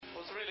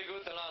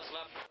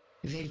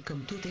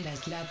Welcome to the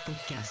Last Lap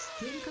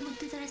Podcast. Welcome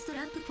to the Last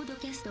Lap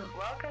Podcast.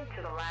 Welcome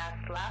to the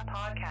Last Lap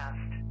Podcast.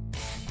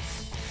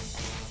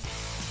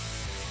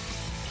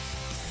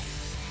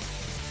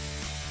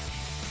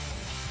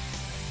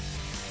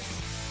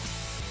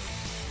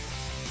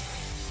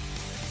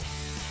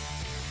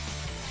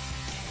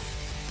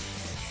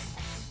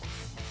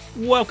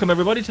 Welcome,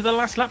 everybody, to the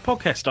Last Lap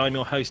Podcast. I'm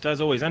your host, as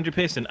always, Andrew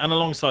Pearson, and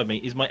alongside me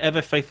is my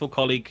ever-faithful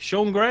colleague,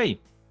 Sean Gray.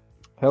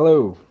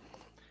 Hello.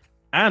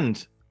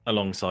 And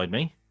alongside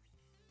me,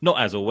 not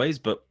as always,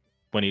 but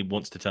when he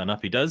wants to turn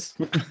up, he does.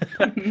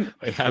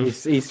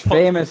 He's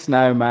famous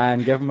now,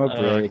 man. Give him a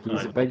break.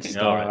 He's a big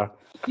star.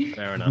 Right.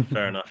 Fair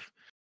enough.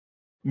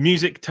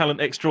 Music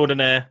talent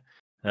extraordinaire,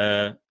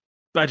 Badger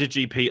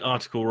GP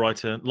article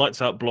writer,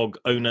 Lights Out blog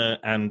owner,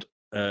 and...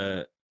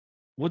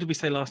 what did we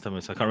say last time? I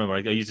can't remember. I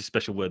used a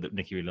special word that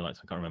Nikki really likes.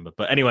 I can't remember.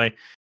 But anyway,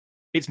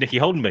 it's Nikki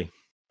Holdenby.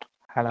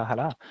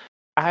 Hello.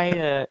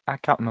 I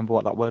can't remember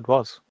what that word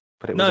was,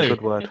 but it was a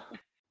good word.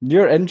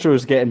 Your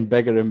intro's getting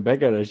bigger and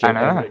bigger as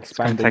you're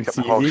expanding take up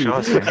the whole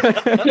show,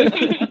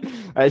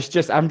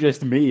 I'm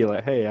just me.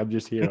 Like, hey, I'm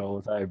just here all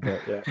the time. But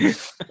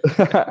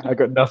yeah, I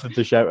got nothing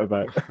to shout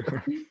about.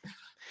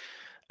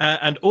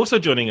 And also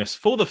joining us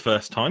for the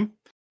first time,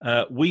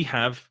 we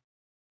have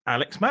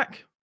Alex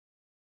Mack.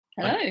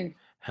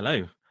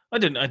 Hello. I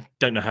don't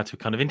know how to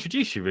kind of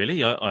introduce you,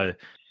 really. I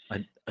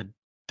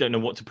don't know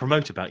what to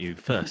promote about you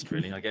first,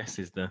 really, I guess,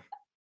 is the...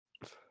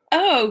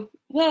 Oh,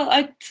 well,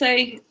 I'd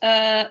say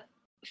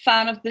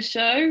fan of the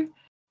show.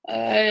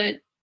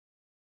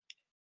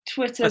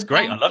 Twitter. That's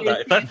great. I love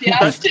that. That's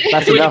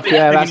enough.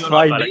 Yeah, that's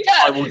fine.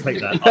 I will take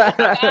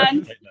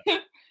that.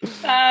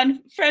 And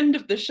friend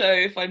of the show,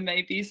 if I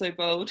may be so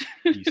bold.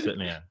 You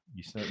certainly are.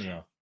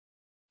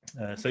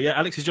 So, yeah,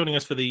 Alex is joining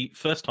us for the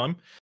first time.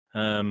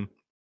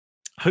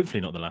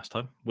 Hopefully not the last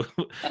time. We'll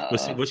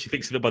see what she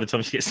thinks of it by the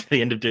time she gets to the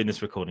end of doing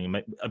this recording.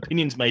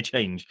 Opinions may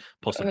change,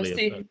 possibly.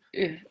 We'll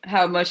see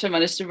how much I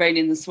manage to rein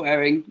in the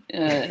swearing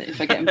if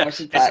I get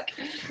invited back.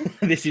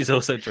 This is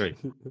also true.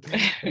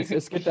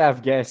 It's good to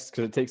have guests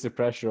because it takes the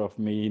pressure off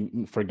me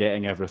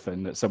forgetting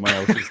everything, that someone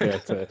else is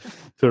there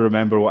to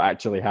remember what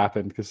actually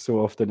happened, because so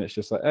often it's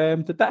just like,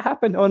 did that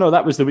happen? Oh, no,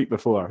 that was the week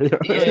before.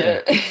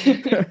 Yeah.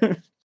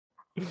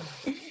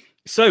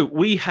 So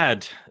we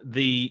had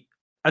the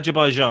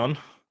Azerbaijan.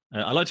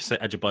 I like to say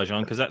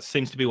Azerbaijan because that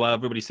seems to be why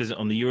everybody says it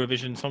on the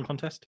Eurovision Song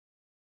Contest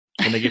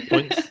when they give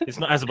points. It's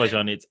not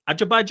Azerbaijan, it's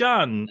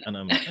Azerbaijan. And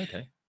I'm like,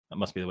 okay, that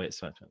must be the way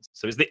it's pronounced.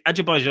 So it's the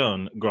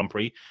Azerbaijan Grand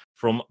Prix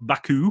from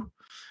Baku.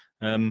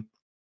 I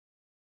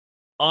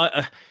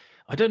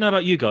don't know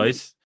about you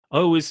guys. I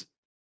always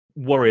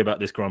worry about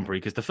this Grand Prix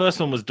because the first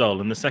one was dull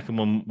and the second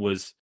one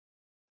was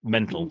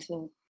mental.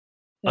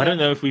 Yeah. I don't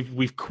know if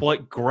we've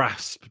quite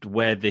grasped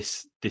where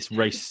this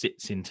race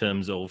sits in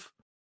terms of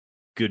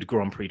good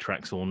Grand Prix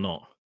tracks or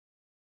not.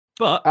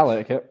 But I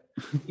like it.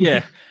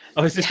 Yeah,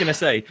 I was just going to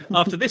say,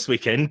 after this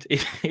weekend,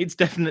 it's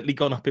definitely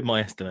gone up in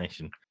my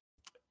estimation.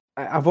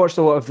 I've watched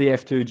a lot of the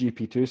F2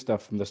 GP2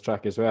 stuff from this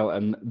track as well,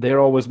 and they're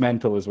always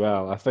mental as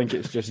well. I think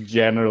it's just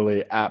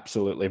generally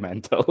absolutely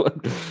mental.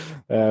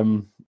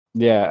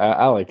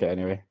 I like it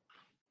anyway.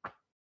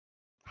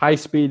 High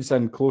speeds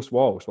and close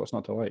walls, what's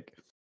not to like?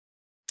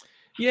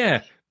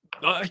 Yeah.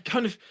 I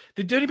kind of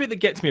the only bit that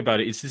gets me about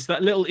it is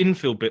that little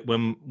infield bit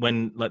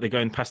when like they're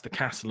going past the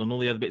castle and all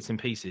the other bits and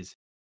pieces.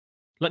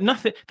 Like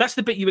nothing. That's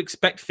the bit you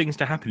expect things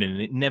to happen in,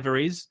 and it never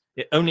is.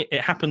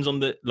 It happens on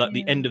the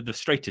end of the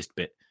straightest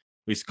bit,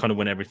 which is kind of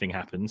when everything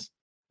happens,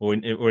 or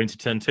into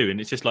turn 2, and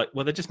it's just like,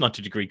 well, they're just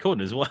 90-degree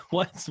corners.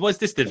 Why is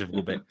this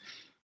difficult bit?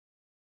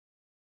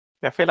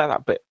 Yeah, I feel like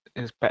that bit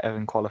is better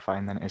in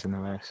qualifying than it is in the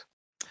race.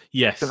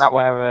 Yes. Isn't that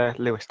where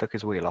Lewis took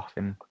his wheel off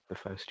in the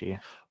first year?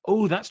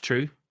 Oh, that's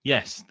true.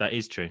 Yes, that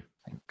is true.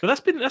 But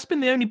that's been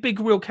the only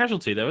big real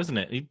casualty, though, isn't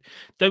it? You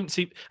don't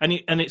see, and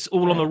it's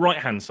all on the right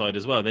hand side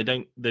as well. They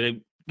don't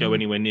go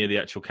anywhere near the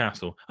actual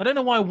castle. I don't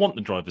know why I want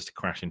the drivers to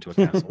crash into a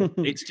castle.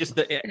 It's just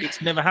that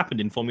it's never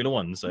happened in Formula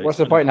One. So what's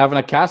the point in having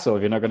a castle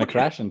if you're not going to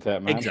crash into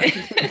it, man?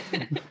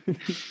 Exactly.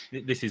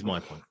 This is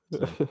my point.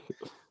 So.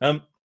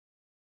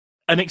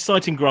 An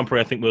exciting Grand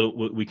Prix, I think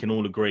we can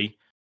all agree.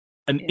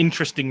 An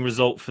interesting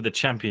result for the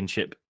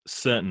championship,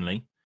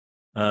 certainly.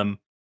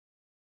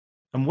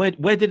 And where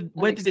did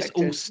this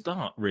all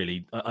start?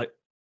 Really,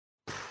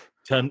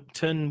 turn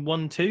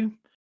 1-2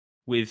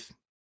 with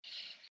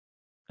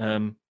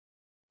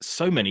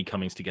so many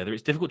comings together.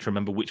 It's difficult to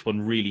remember which one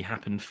really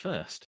happened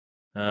first.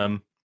 I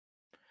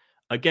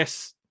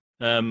guess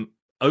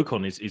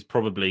Ocon is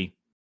probably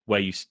where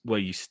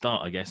you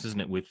start. I guess, isn't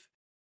it, with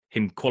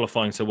him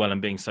qualifying so well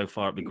and being so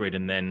far up the grid,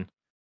 and then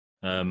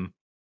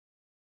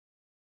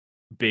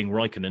being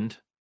Raikkonen.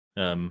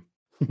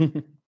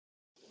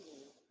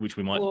 Which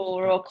we might...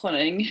 Or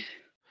Oconing.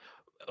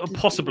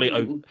 Possibly.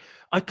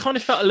 I kind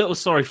of felt a little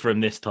sorry for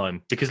him this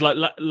time because like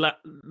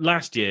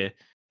last year,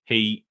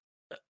 he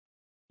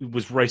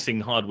was racing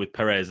hard with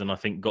Perez and I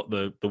think got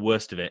the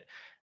worst of it.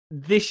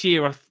 This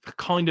year, I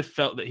kind of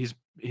felt that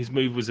his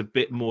move was a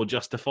bit more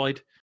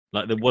justified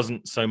Like there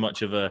wasn't so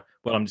much of a,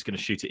 well, I'm just going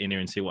to shoot it in here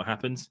and see what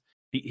happens.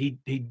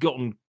 He'd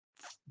gotten,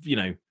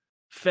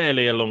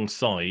 fairly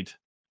alongside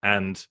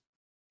and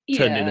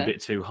turned in a Yeah.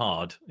 bit too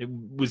hard. It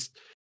was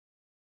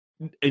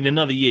in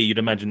another year, you'd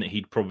imagine that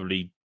he'd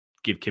probably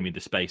give Kimi the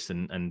space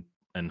and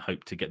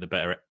hope to get the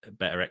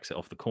better exit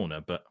off the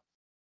corner, but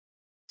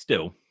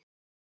still.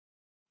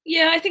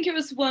 Yeah, I think it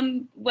was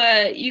one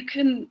where you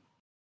can.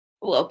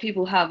 Well,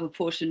 people have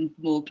apportioned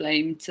more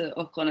blame to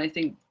Ocon, I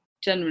think,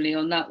 generally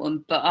on that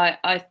one. But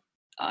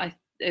I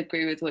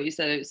agree with what you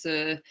said. It's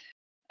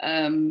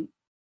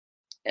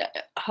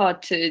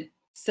hard to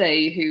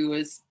say who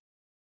was.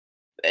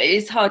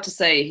 It's hard to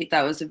say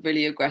that was a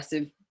really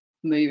aggressive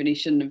move and he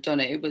shouldn't have done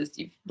it. It was,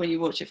 when you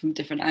watch it from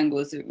different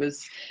angles, it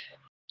was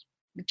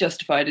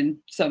justified in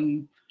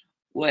some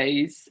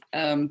ways.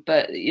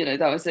 But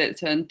that was it.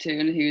 Turn 2,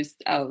 and he was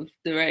out of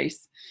the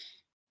race,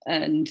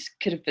 and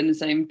could have been the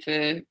same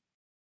for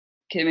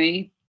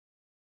Kimi,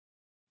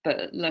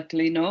 but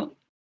luckily not.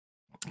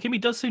 Kimi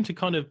does seem to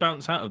kind of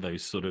bounce out of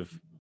those sort of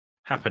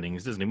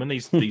happenings, doesn't he? When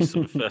these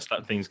sort of first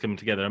lap things come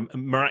together,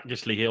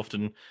 miraculously, he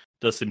often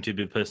does seem to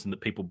be the person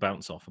that people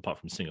bounce off, apart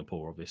from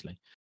Singapore, obviously.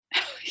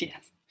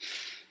 Yes.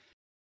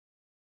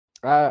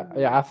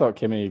 Yeah, I thought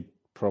Kimi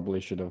probably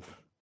should have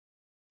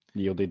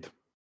yielded.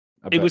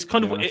 It was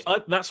kind of,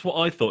 that's what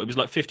I thought. It was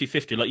like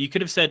 50-50. Like you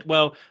could have said,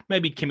 well,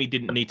 maybe Kimi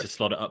didn't need to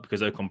slot it up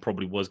because Ocon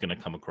probably was going to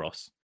come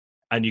across.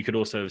 And you could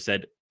also have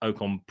said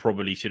Ocon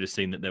probably should have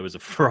seen that there was a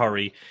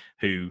Ferrari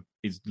who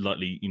is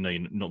likely, you're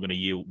not going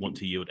to want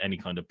to yield any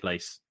kind of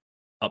place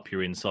up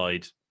your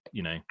inside,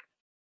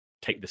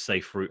 take the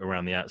safe route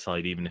around the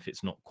outside, even if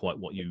it's not quite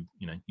what you'd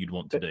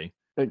want to do.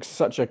 It's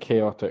such a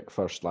chaotic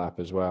first lap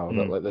as well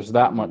that like there's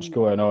that much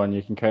going on.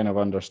 You can kind of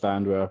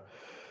understand where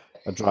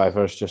a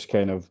driver's just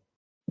kind of,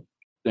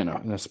 in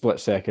a split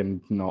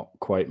second, not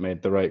quite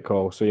made the right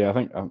call. So yeah, I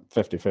think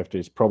 50-50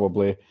 is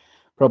probably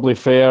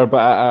fair.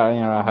 But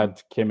I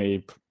had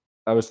Kimi.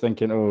 I was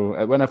thinking,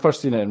 when I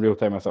first seen it in real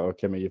time, I thought, oh,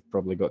 Kimi, you've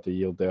probably got to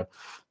yield there.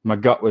 My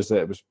gut was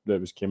that it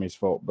was Kimi's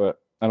fault, but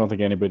I don't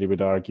think anybody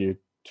would argue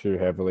too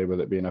heavily with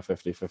it being a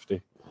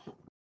 50-50.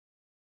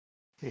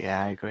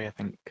 Yeah, I agree. I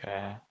think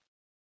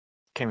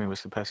Kimi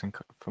was the person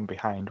from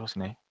behind,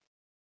 wasn't he?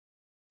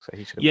 So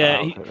he should have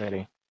got out of it,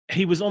 really.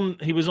 He was on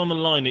the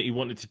line that he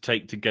wanted to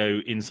take to go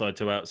inside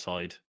to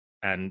outside,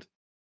 and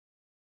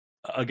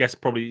I guess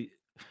probably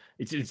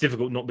it's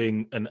difficult not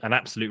being an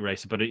absolute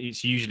racer, but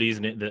it's usually,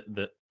 isn't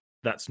it,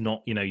 that's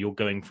not, you're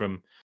going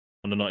from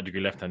on the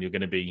 90-degree left hand, you're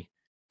going to be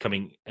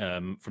coming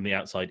from the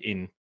outside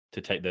in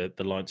to take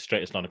the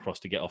straightest line across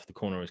to get off the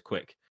corner as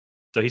quick.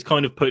 So he's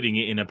kind of putting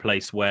it in a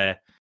place where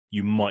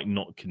you might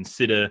not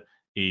consider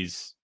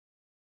is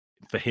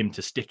for him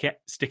to stick to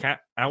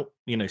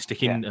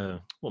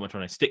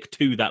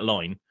that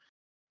line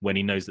when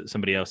he knows that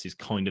somebody else is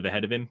kind of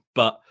ahead of him.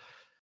 But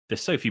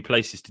there's so few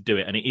places to do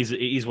it, and it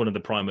is one of the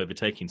prime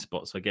overtaking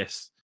spots. I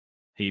guess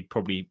he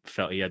probably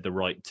felt he had the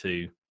right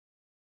to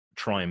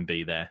try and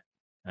be there,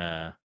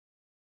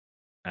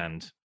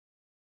 and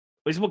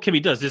it's what Kimi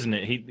does, isn't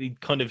it? He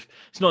kind of,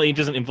 it's not that he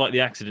doesn't invite the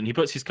accident. He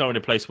puts his car in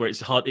a place where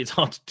it's hard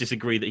to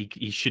disagree that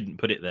he shouldn't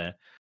put it there,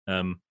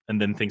 and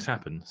then things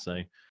happen. So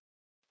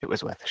it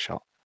was worth a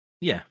shot.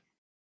 Yeah,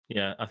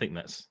 I think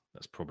that's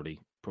probably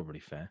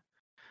fair.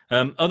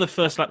 Other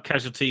first lap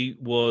casualty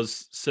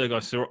was Sergei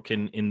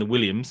Sirotkin in the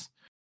Williams.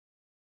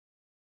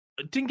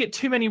 I didn't get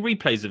too many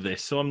replays of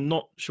this, so I'm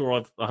not sure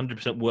I've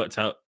 100% worked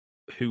out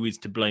who is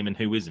to blame and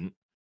who isn't.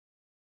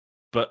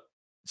 But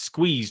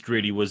squeezed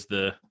really was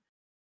the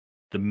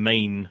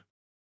main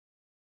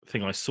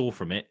thing I saw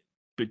from it,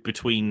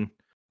 between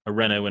a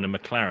Renault and a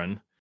McLaren.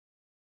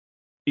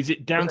 Is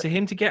it down to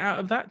him to get out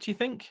of that, do you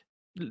think,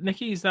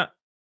 Nicky? Is that,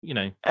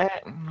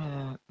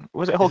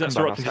 was it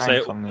Hulkenberg to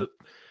say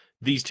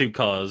these two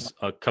cars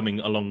are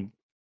coming along,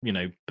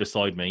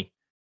 beside me?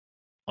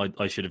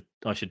 I should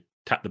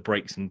tap the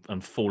brakes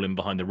and fall in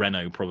behind the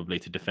Renault probably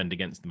to defend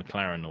against the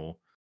McLaren, or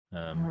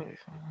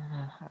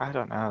I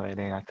don't know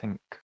really. I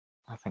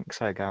think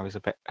Sergei was a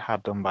bit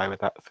hard done by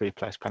with that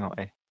 3-place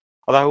penalty.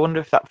 Although I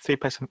wonder if that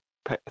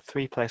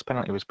 3-place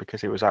penalty was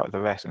because he was out of the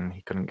race and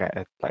he couldn't get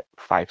a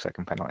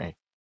 5-second penalty.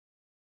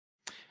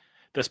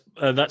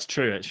 That's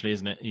true, actually,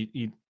 isn't it?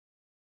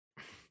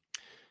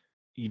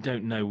 You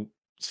don't know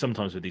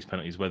sometimes with these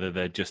penalties whether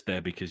they're just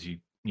there because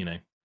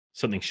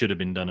something should have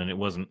been done and it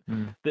wasn't.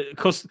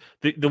 Because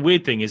the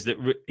weird thing is that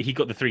he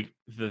got the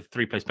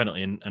 3-place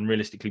penalty and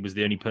realistically was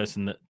the only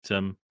person that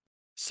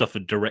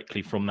suffered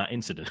directly from that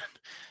incident.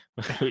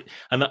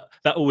 And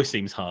that always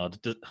seems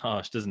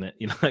harsh, doesn't it?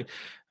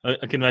 I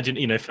can imagine,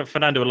 if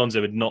Fernando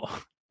Alonso had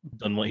not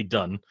done what he'd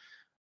done,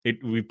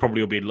 we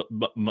probably would be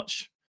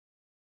much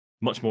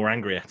more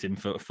angry at him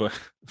for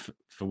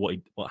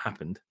what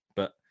happened.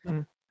 But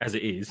as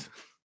it is,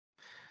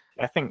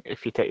 I think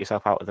if you take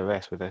yourself out of the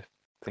race with a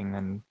thing,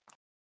 then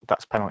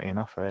that's penalty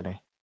enough, really.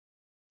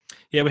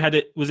 Yeah, we had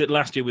it. Was it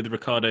last year with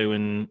Ricciardo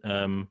and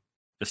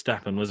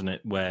Verstappen, wasn't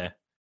it? Where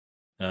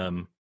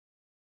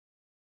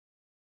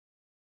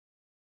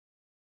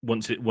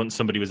once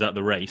somebody was out of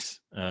the race,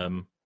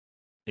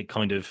 it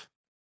kind of,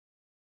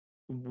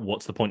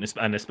 what's the point?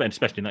 And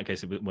especially in that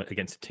case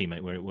against a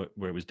teammate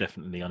where it was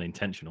definitely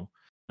unintentional.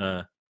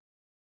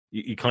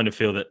 You kind of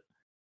feel that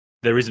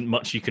there isn't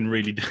much you can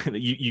really do.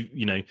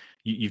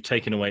 You've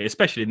taken away,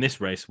 especially in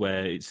this race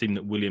where it seemed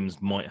that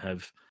Williams might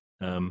have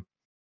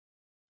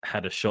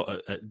had a shot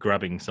at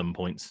grabbing some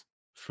points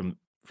from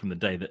the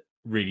day, that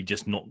really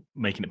just not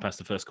making it past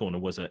the first corner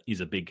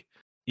is a big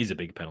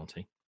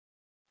penalty.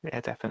 Yeah,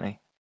 definitely.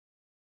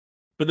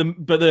 But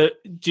do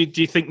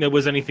you think there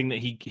was anything that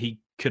he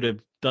could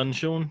have done,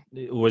 Sean,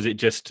 or was it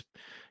just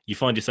you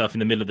find yourself in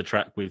the middle of the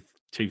track with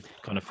two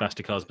kind of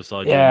faster cars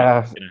beside you?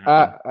 Yeah,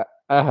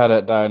 I had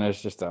it down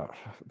as just a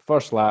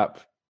first lap.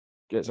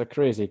 It's a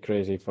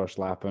crazy first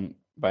lap, and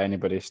by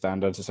anybody's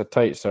standards, it's a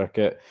tight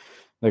circuit.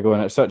 They're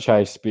going at such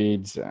high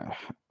speeds.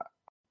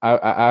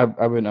 I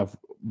wouldn't have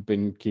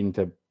been keen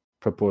to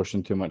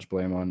proportion too much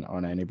blame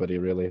on anybody,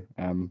 really.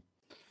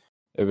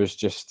 It was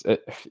just,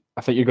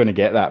 I think you're going to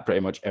get that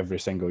pretty much every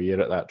single year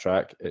at that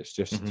track. It's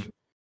just,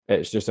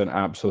 it's just an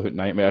absolute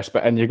nightmare.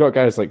 And you've got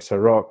guys like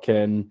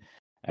Sorokin,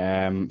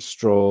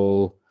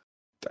 Stroll,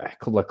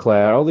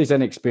 Leclerc, all these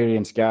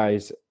inexperienced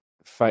guys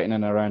fighting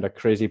in around a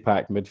crazy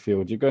packed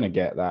midfield. You're going to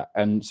get that.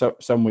 And so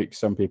some weeks,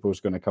 some people's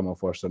going to come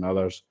off worse than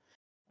others.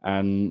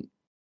 And,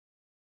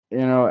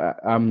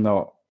 I'm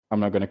not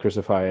going to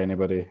crucify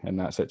anybody in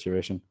that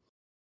situation.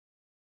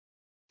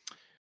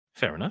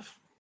 Fair enough.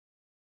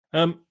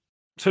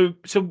 So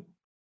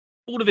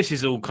all of this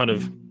is all kind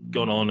of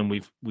gone on, and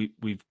we've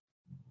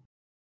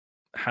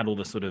had all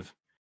the sort of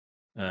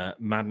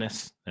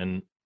madness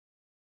and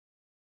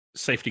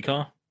safety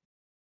car.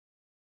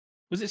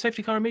 Was it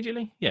safety car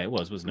immediately? Yeah, it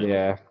was, wasn't it?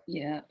 Yeah.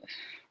 Yeah.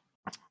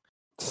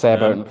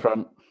 Seb out in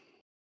front,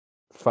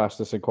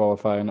 fastest in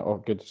qualifying.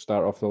 Good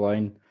start off the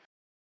line.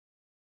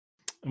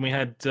 And we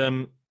had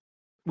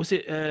was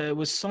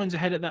Sainz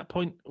ahead at that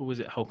point, or was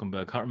it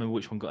Hulkenberg? I can't remember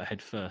which one got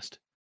ahead first.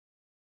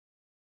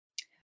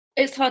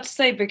 It's hard to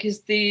say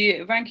because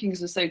the rankings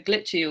were so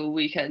glitchy all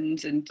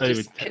weekend, and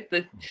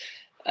the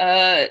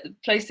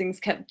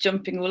placings kept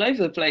jumping all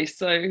over the place.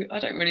 So I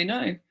don't really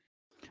know. I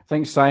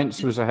think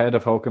Sainz was ahead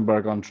of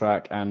Hulkenberg on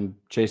track and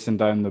chasing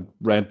down the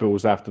Red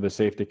Bulls after the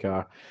safety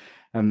car.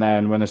 And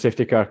then when the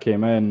safety car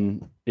came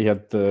in, he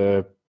had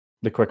the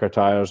quicker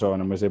tyres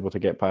on and was able to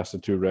get past the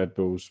two Red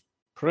Bulls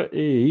pretty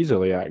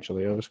easily,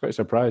 actually. I was quite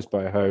surprised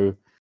by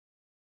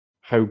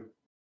how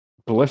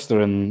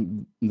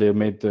blistering they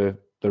made the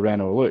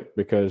Renault look,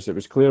 because it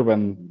was clear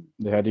when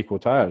they had equal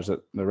tyres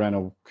that the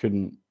Renault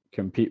couldn't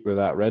compete with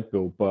that Red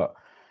Bull. But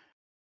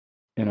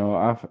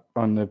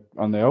on the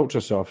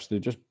ultra softs,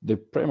 they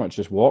pretty much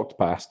just walked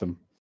past them.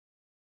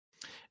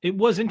 It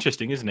was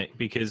interesting, isn't it?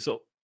 Because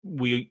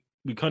we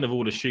kind of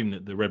all assume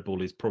that the Red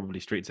Bull is probably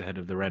streets ahead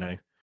of the Renault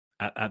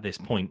at this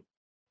point.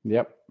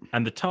 Yep.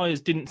 And the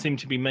tyres didn't seem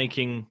to be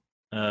making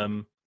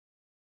the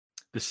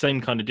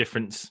same kind of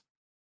difference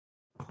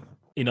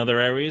in other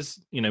areas.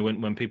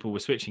 When people were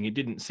switching, it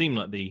didn't seem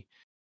like the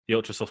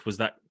ultra soft was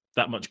that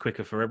much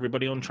quicker for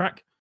everybody on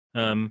track.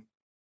 So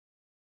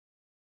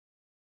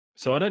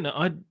I don't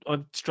know.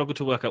 I've struggled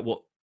to work out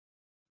what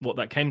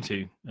that came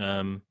to,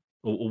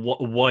 or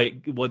why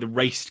the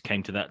race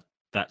came to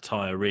that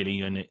tire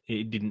really, and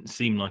it didn't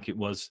seem like it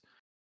was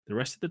the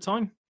rest of the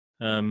time.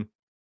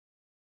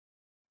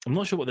 I'm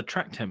not sure what the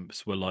track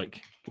temps were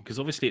like, because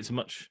obviously it was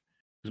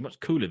much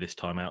cooler this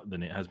time out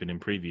than it has been in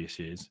previous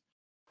years.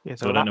 Yeah,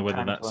 so I don't know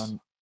whether the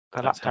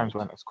lap times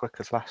weren't as quick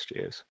as last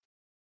year's.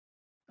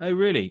 Oh,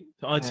 really?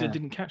 I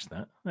didn't catch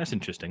that. That's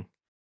interesting.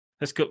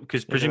 That's good,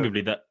 because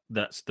presumably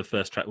that's the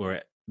first track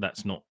where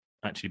that's not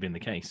actually been the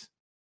case.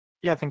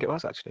 Yeah, I think it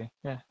was actually.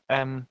 Yeah.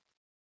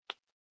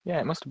 Yeah,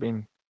 it must have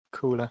been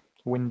cooler,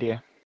 windier.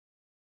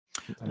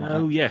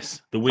 Oh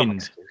yes, the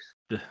wind,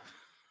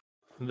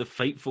 the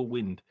fateful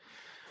wind.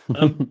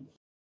 Now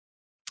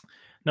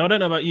I don't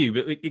know about you,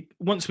 but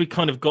once we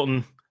kind of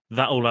gotten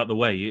that all out of the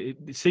way,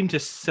 it seemed to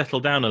settle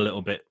down a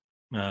little bit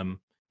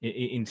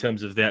in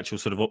terms of the actual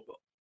sort of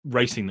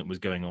racing that was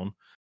going on.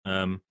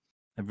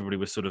 Everybody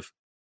was sort of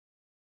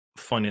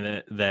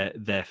finding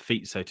their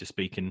feet, so to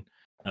speak, and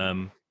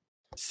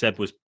Seb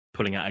was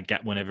pulling out a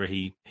gap whenever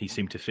he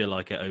seemed to feel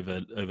like it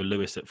over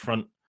Lewis at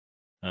front.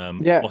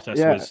 Bottas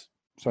was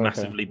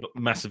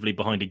massively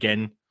behind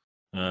again,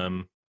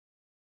 and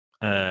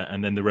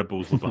then the Red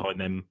Bulls were behind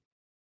them.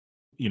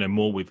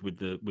 More with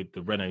the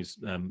Renaults,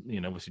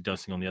 obviously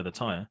dusting on the other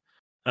tyre.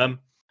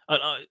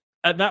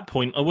 At that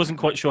point, I wasn't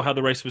quite sure how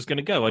the race was going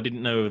to go. I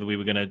didn't know whether we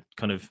were going to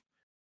kind of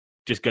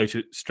just go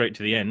straight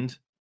to the end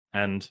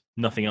and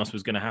nothing else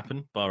was going to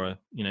happen, bar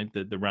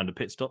the round of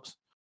pit stops.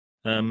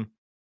 But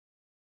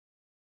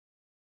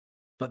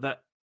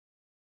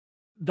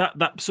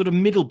that sort of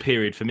middle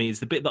period for me is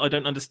the bit that I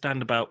don't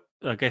understand about,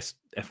 I guess,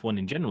 F1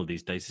 in general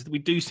these days, is that we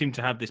do seem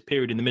to have this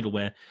period in the middle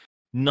where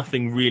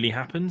nothing really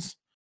happens.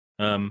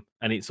 And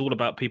it's all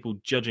about people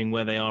judging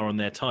where they are on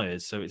their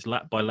tyres. So it's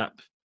lap by lap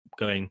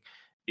going,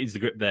 is the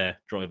grip there,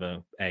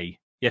 driver A?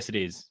 Yes, it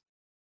is.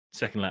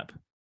 Second lap,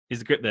 is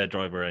the grip there,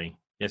 driver A?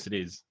 Yes, it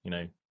is.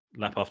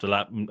 Lap after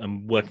lap,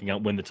 and working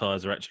out when the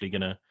tyres are actually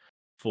going to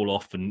fall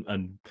off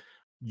and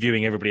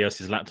viewing everybody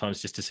else's lap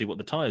times just to see what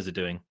the tyres are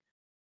doing.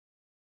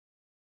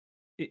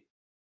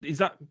 Does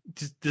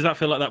that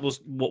feel like that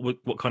was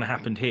what kind of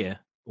happened here,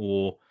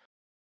 or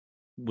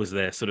was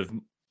there sort of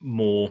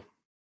more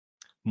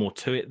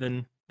to it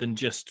than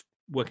just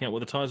working out what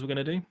the tyres were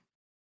going to do?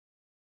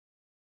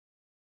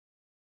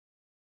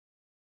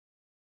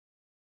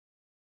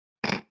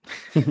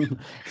 I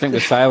think the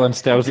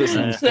silence tells its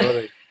own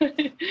story.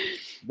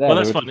 Well,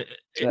 that's fine.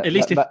 At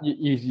least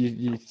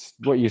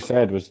what you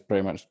said was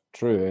pretty much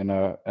true in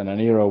an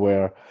era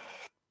where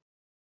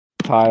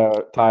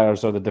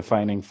tires are the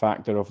defining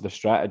factor of the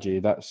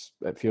strategy.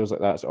 It feels like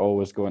that's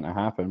always going to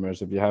happen.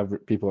 Whereas if you have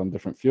people on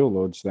different fuel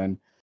loads, then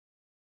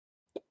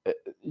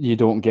you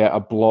don't get a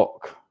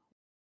block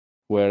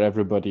where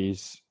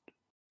everybody's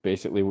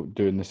basically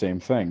doing the same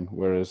thing.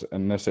 Whereas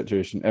in this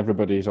situation,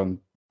 everybody's on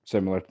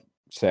similar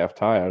set of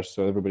tires,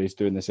 so everybody's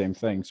doing the same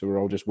thing. So we're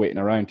all just waiting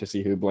around to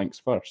see who blinks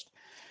first.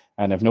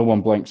 And if no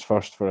one blinks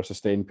first for a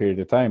sustained period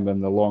of time, then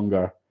the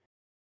longer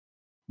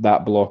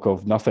that block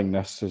of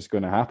nothingness is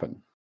going to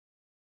happen.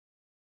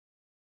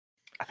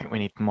 I think we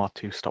need more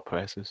 2-stop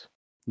races.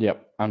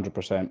 Yep,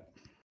 100%.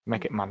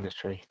 Make it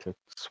mandatory to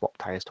swap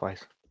tyres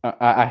twice.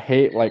 I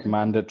hate like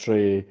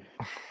mandatory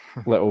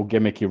little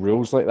gimmicky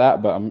rules like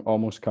that, but I'm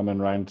almost coming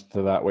around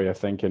to that way of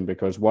thinking,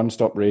 because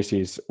one-stop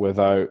races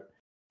without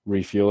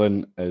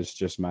refueling is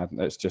just mad.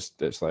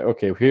 It's like,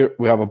 okay, here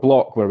we have a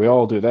block where we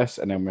all do this,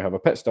 and then we have a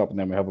pit stop, and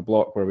then we have a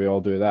block where we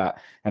all do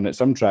that. And at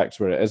some tracks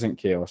where it isn't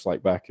chaos,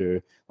 like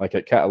Baku, like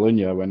at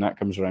Catalonia, when that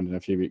comes around in a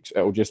few weeks,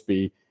 it'll just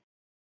be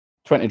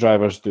 20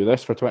 drivers do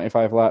this for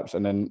 25 laps,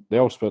 and then they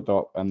all split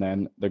up, and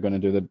then they're going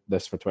to do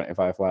this for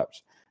 25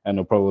 laps, and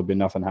there'll probably be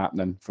nothing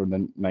happening for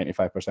the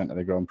 95% of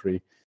the Grand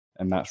Prix,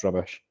 and that's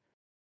rubbish.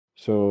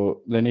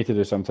 So they need to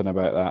do something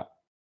about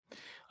that.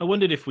 I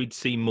wondered if we'd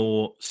see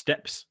more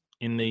steps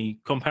in the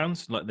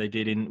compounds like they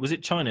did in, was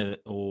it China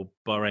or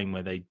Bahrain,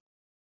 where they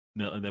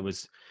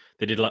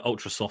did like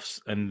ultra softs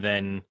and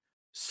then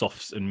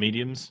softs and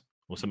mediums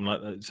or something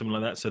like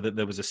that, so that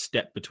there was a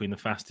step between the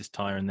fastest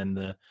tire and then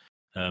the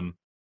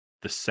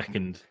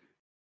second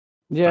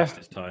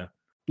fastest tire.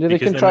 Yeah, they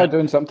can try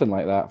doing something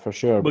like that for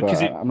sure, but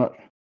I'm not.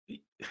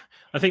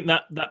 I think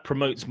that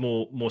promotes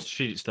more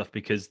strategic stuff,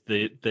 because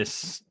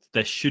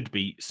there should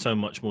be so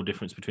much more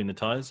difference between the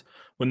tires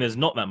when there's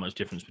not that much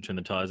difference between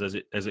the tires, as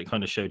it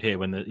kind of showed here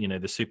when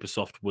the super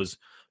soft was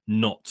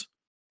not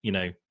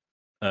a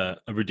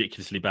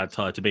ridiculously bad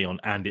tire to be on,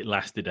 and it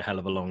lasted a hell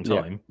of a long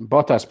time. Yeah.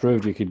 Bottas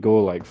proved you could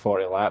go like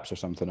 40 laps or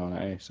something on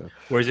it. So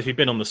whereas if he'd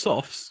been on the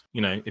softs,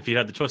 if he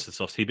had the choice of the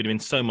softs, he'd been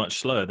so much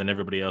slower than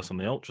everybody else on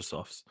the ultra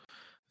softs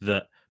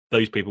that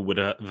those people would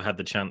have had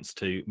the chance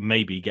to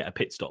maybe get a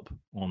pit stop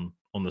on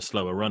the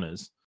slower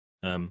runners,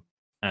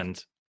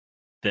 and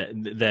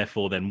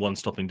therefore then one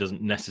stopping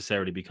doesn't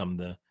necessarily become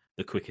the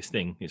quickest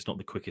thing. It's not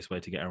the quickest way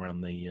to get around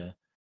the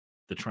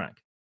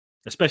track,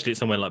 especially at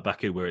somewhere like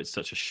Baku where it's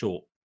such a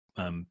short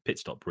pit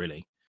stop.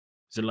 Really,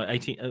 is it like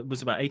 18? It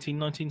was about 18,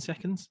 19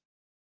 seconds.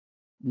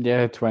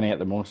 Yeah, 20 at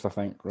the most, I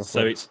think. Roughly.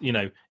 So it's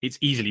it's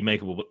easily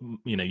makeable, but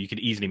you could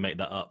easily make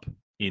that up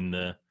in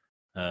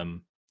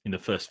the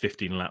first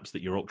 15 laps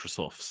that your ultra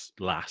softs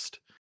last,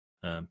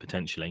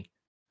 potentially.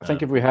 I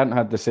think if we hadn't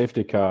had the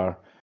safety car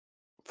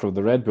for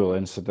the Red Bull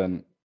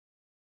incident,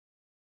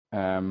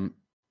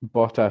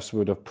 Bottas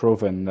would have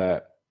proven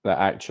that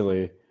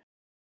actually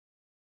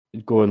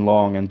going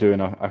long and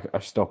doing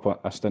a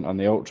stint on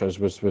the ultras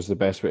was the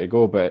best way to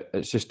go. But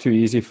it's just too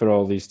easy for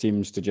all these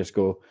teams to just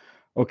go,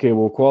 okay,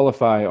 we'll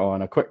qualify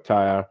on a quick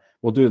tire,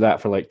 we'll do that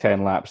for like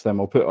 10 laps, then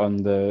we'll put on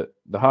the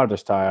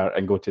hardest tire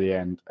and go to the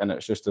end. And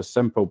it's just a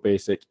simple,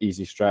 basic,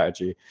 easy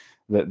strategy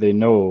that they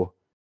know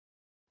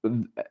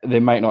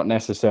they might not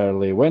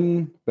necessarily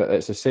win, but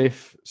it's a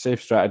safe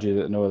strategy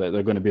that know that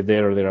they're going to be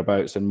there or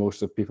thereabouts, and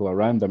most of the people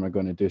around them are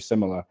going to do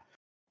similar.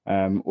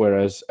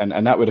 Whereas,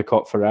 and that would have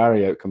caught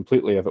Ferrari out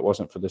completely if it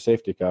wasn't for the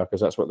safety car,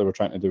 because that's what they were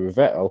trying to do with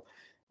Vettel.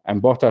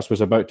 And Bottas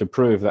was about to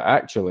prove that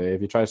actually,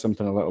 if you try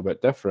something a little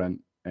bit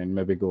different and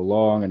maybe go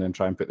long and then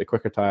try and put the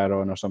quicker tire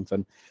on or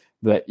something,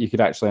 that you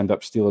could actually end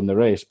up stealing the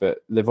race. But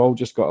they've all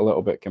just got a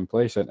little bit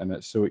complacent, and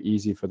it's so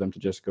easy for them to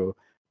just go,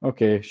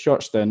 okay,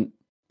 short stint,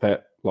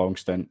 pit, long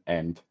stint,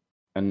 end.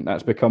 And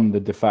that's become the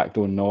de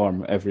facto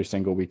norm every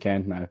single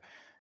weekend now.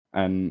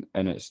 And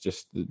it's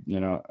just,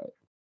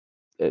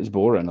 it's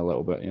boring a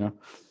little bit,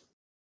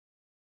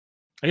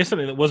 I guess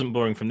something that wasn't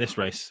boring from this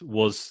race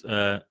was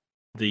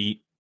the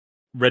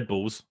Red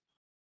Bulls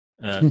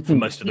for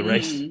most of the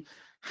race.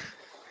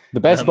 The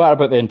best part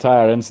about the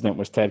entire incident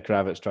was Ted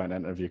Kravitz trying to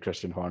interview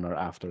Christian Horner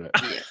after it.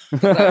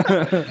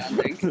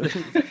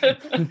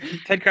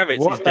 Ted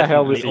Kravitz is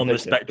definitely on the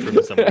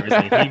spectrum somewhere,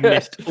 isn't he? He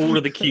missed all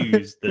of the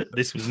cues that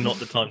this was not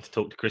the time to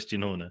talk to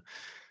Christian Horner.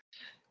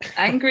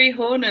 Angry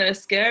Horner,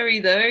 scary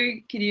though.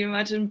 Can you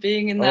imagine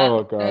being in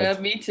that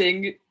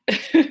meeting?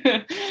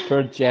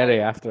 Poor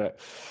Jerry after it.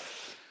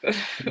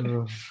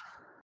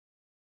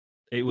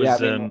 It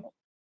was.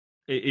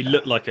 It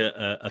looked like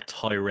a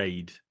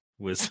tirade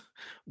was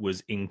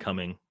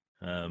incoming.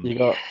 You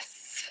got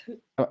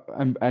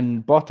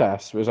and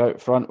Bottas was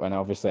out front when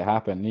obviously it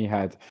happened. He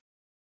had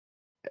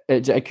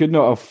it could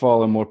not have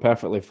fallen more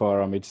perfectly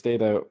for him. He'd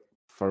stayed out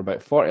for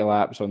about 40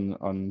 laps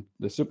on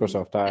the super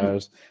soft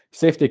tires.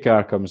 Safety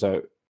car comes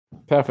out,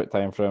 perfect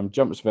time for him.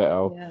 Jumps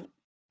Vettel,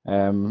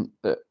 and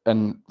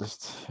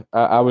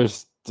I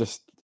was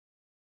just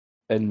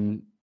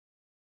in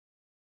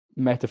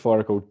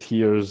metaphorical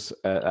tears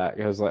at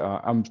that. I was like,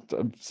 I'm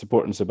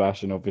supporting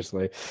Sebastian,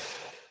 obviously.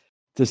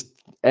 Just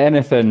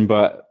anything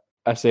but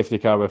a safety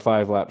car with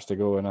 5 laps to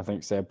go, and I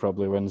think Seb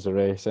probably wins the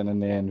race. And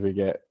in the end, we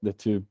get the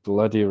 2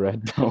 bloody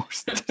Red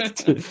Bulls,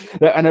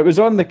 and it was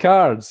on the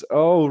cards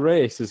all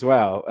race as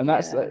well. And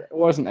that's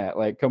wasn't it?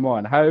 Like, come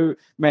on, how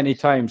many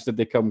times did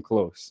they come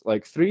close?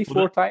 Like 3,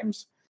 4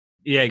 times.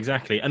 Yeah,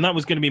 exactly. And that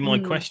was going to be my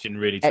question,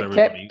 really, to It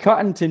everybody. kept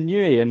cutting to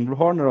Newey and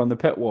Horner on the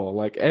pit wall.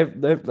 Like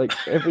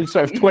every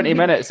sort of 20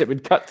 minutes, it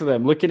would cut to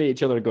them looking at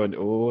each other going,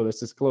 oh,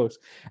 this is close.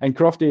 And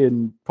Crofty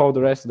and Paul,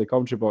 the rest of the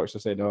commentary box, are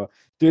saying, oh,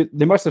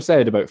 they must have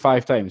said about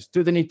 5 times,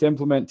 do they need to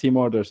implement team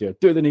orders here?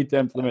 Do they need to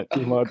implement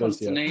team orders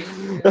constantly.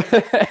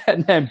 here?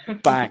 And then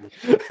bang.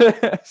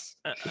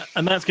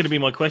 And that's going to be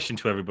my question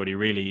to everybody,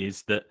 really,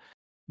 is that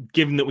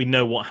given that we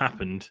know what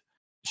happened,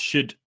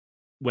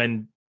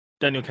 when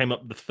Daniel came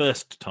up the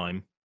first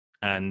time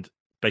and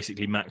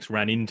basically Max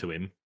ran into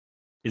him,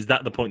 is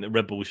that the point that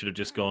Red Bull should have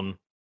just gone,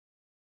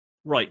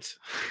 right?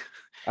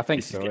 I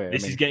think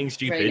this is getting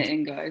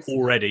stupid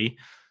already.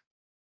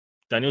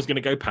 Daniel's going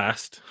to go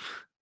past.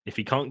 If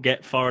he can't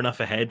get far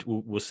enough ahead,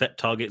 we'll set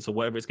targets or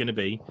whatever it's going to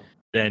be.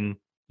 Then,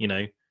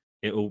 it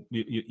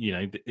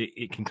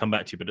can come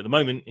back to you. But at the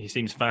moment, he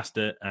seems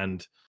faster,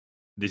 and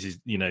this is,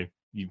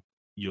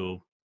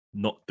 you're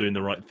not doing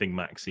the right thing,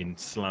 Max, in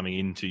slamming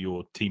into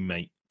your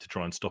teammate to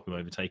try and stop him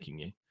overtaking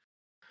you.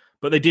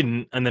 But they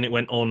didn't, and then it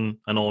went on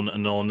and on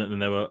and on, and then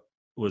there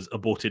was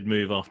aborted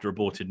move after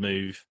aborted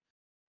move,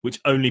 which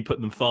only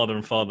put them farther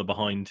and farther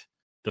behind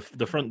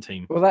the front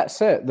team. Well,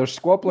 that's it. They're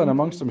squabbling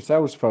amongst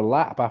themselves for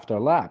lap after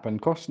lap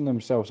and costing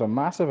themselves a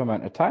massive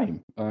amount of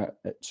time.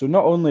 So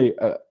not only,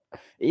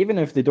 even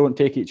if they don't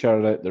take each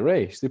other out the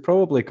race, they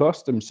probably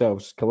cost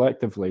themselves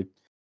collectively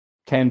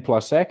 10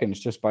 plus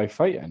seconds just by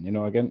fighting,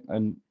 again,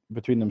 and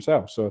between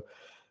themselves. So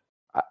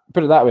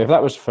put it that way, if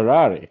that was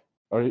Ferrari,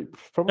 or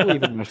probably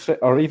even,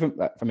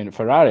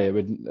 Ferrari, it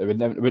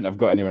wouldn't have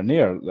got anywhere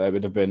near. It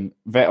would have been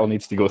Vettel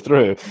needs to go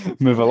through,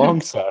 move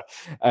along, sir.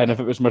 And if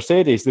it was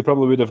Mercedes, they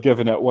probably would have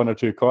given it 1 or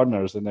 2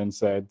 corners and then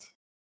said,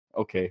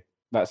 "Okay,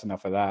 that's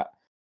enough of that."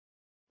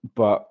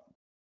 But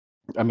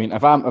I mean,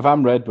 if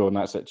I'm Red Bull in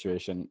that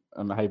situation,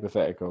 I'm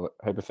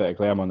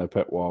hypothetically, I'm on the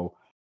pit wall.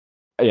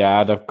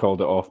 Yeah, I'd have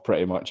called it off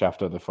pretty much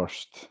after the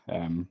first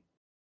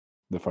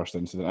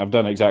incident. I've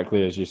done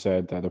exactly as you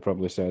said. I'd have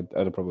probably said.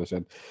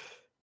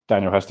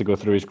 Daniel has to go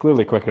through. He's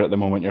clearly quicker at the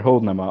moment. You're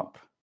holding him up.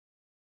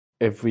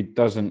 If he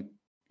doesn't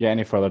get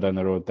any further down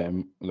the road,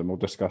 then we'll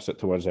discuss it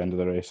towards the end of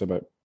the race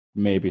about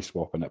maybe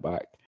swapping it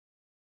back.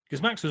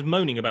 Because Max was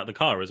moaning about the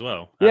car as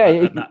well.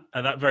 At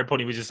that very point,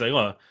 he was just saying,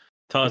 "Oh,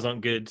 tires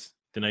aren't good.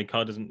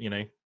 Car doesn't,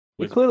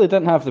 He clearly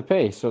didn't have the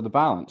pace or the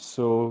balance.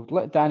 So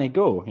let Danny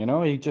go.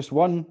 He just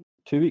won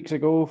 2 weeks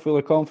ago, full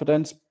of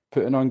confidence,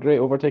 putting on great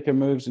overtaking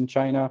moves in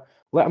China.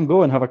 Let him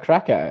go and have a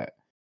crack at it.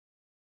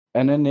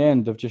 And in the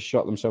end, they've just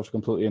shot themselves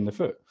completely in the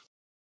foot.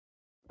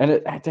 And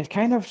it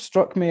kind of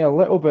struck me a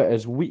little bit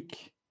as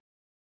weak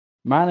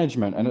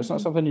management. And it's not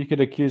something you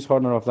could accuse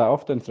Horner of that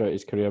often throughout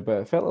his career,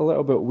 but it felt a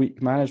little bit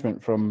weak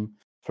management from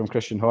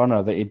Christian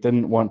Horner that he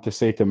didn't want to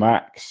say to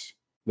Max,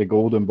 the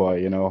golden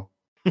boy,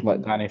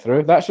 let Danny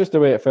through. That's just the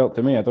way it felt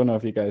to me. I don't know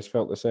if you guys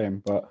felt the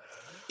same, but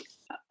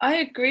I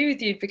agree with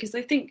you because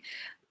I think,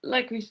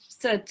 like we've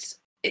said,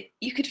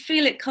 you could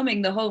feel it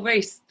coming the whole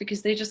race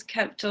because they just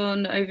kept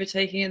on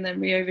overtaking and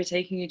then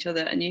re-overtaking each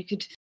other,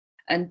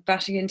 and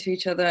bashing into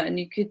each other, and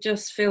you could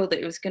just feel that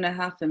it was going to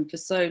happen for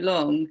so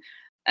long.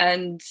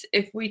 And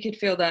if we could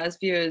feel that as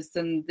viewers,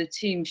 then the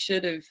team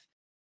should have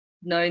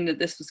known that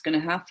this was going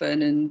to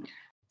happen and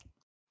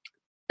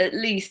at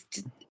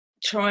least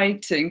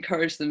tried to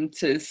encourage them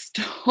to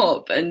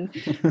stop and,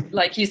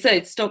 like you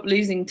said, stop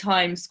losing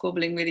time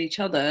squabbling with each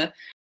other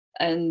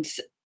and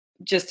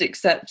just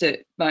accept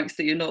it, Max,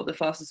 that you're not the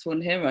fastest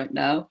one here right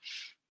now,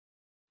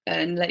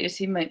 and let your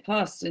teammate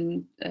pass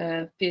and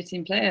be a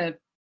team player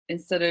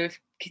instead of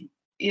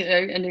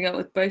ending up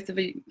with both of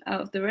you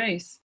out of the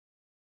race.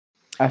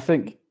 I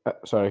think.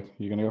 Sorry,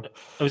 you're gonna go.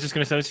 I was just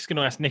going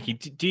to ask Nikki.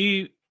 Do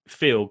you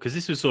feel, because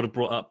this was sort of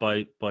brought up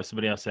by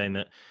somebody else saying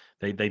that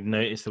they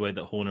noticed the way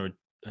that Horner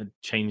had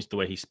changed the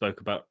way he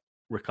spoke about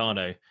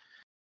Ricciardo.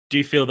 Do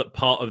you feel that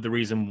part of the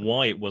reason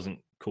why it wasn't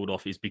called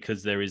off is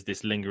because there is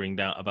this lingering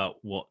doubt about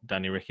what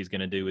Danny Rick is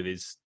going to do with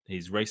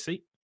his race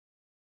seat?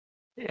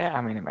 Yeah,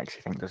 I mean, it makes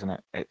you think, doesn't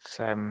it? It's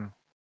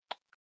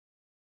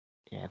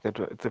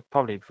they'd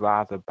probably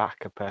rather back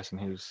a person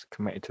who's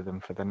committed to them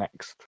for the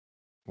next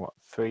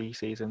 3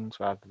 seasons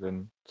rather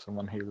than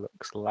someone who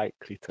looks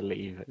likely to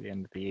leave at the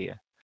end of the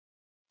year.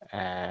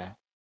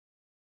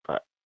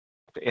 But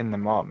in the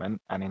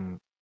moment and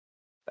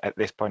at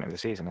this point of the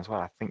season as well,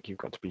 I think you've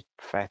got to be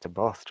fair to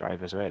both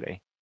drivers,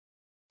 really.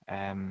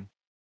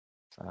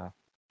 So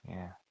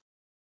yeah.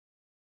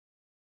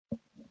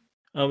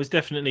 Oh, it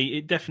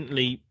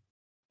definitely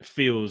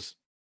feels,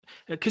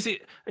 because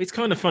it's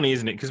kind of funny,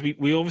 isn't it? Because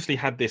we obviously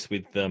had this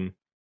with Vettel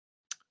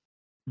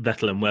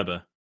and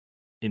Webber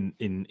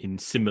in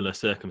similar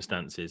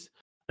circumstances,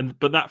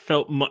 but that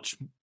felt much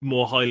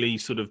more highly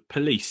sort of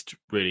policed,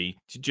 really.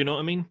 Do you know what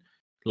I mean?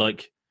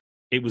 Like,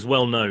 it was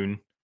well known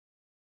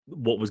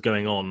what was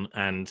going on,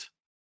 and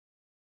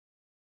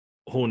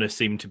Horner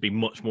seemed to be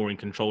much more in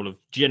control of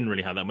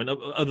generally how that went,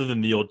 other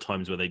than the odd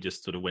times where they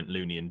just sort of went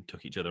loony and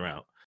took each other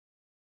out.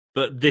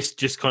 But this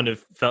just kind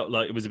of felt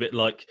like it was a bit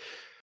like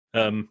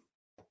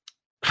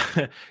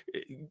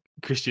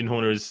Christian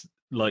Horner has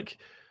like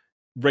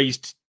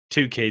raised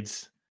two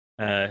kids,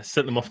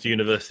 sent them off to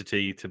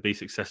university to be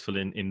successful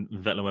in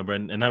Vettel and Webber,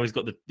 and now he's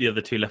got the other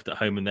two left at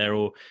home, and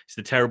it's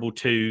the terrible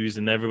twos,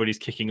 and everybody's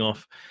kicking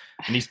off,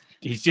 and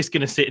he's just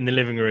going to sit in the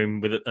living room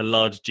with a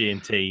large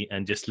G&T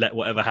and just let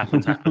whatever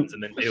happens,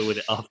 and then deal with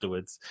it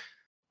afterwards.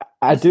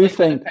 I do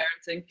think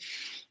parenting.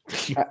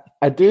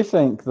 I do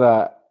think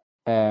that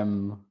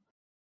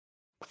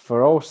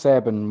for all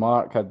Seb and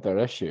Mark had their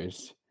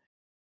issues,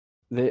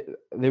 they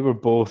were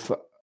both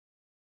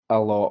a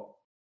lot,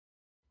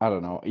 I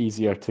don't know,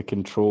 easier to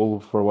control,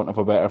 for want of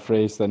a better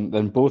phrase,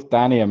 than both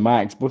Danny and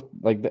Max. Both,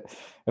 like,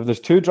 if there's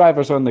two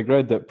drivers on the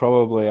grid that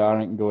probably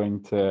aren't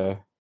going to,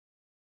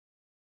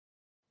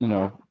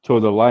 toe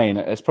the line,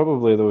 it's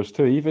probably those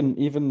two.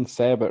 Even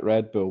Seb at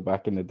Red Bull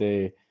back in the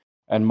day,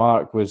 and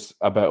Mark was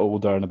a bit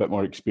older and a bit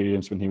more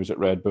experienced when he was at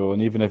Red Bull.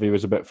 And even if he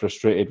was a bit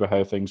frustrated with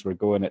how things were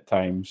going at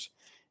times,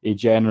 he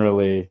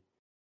generally,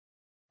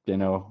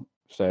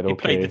 said, He okay,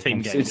 played the team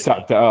and game, he didn't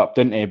sucked it up,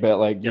 didn't he? But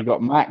you Yep.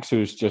 got Max,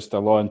 who's just a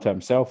law unto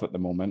himself at the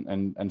moment,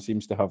 and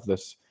seems to have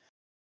this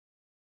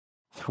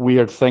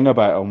weird thing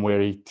about him where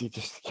he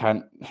just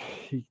can't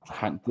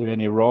do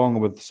any wrong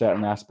with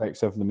certain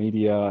aspects of the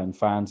media and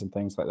fans and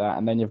things like that.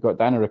 And then you've got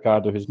Danny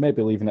Ricciardo, who's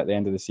maybe leaving at the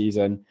end of the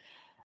season,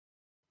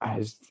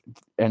 is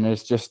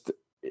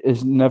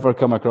never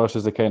come across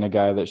as the kind of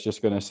guy that's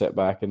just going to sit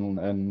back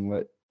and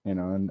let,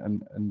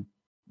 and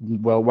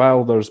well,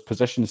 while there's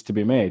positions to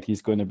be made,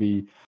 he's going to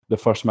be the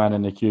first man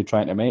in the queue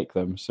trying to make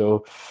them.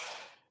 So,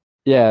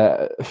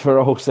 yeah, for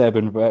all Seb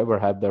and Webber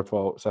had their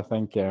faults, I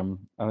think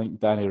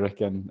Danny,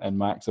 Rick, and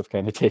Max have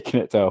kind of taken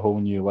it to a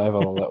whole new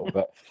level a little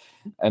bit.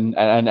 And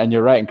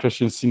you're right, and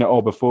Christian's seen it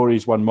all before.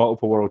 He's won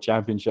multiple world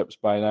championships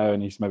by now,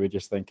 and he's maybe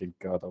just thinking,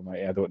 God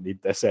almighty, I don't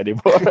need this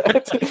anymore.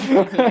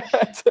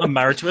 I'm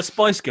married to a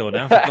Spice Girl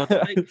now, for God's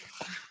sake.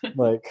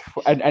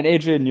 And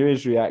Adrian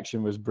Newey's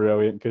reaction was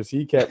brilliant, because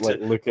he kept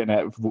looking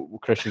at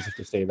Christians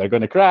to say they're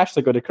going to crash,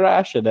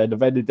 and then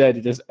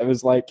eventually it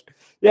was like,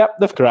 yep,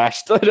 they've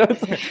crashed.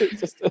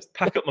 just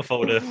pack up my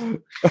folder.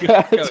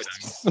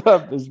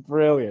 It's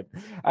brilliant.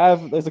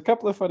 There's a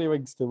couple of funny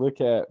things to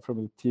look at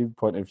from a team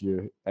point of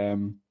view.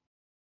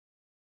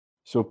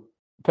 So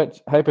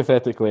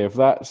hypothetically, if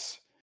that's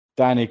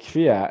Danny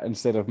Kvyat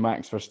instead of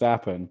Max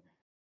Verstappen,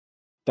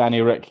 Danny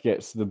Rick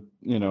gets to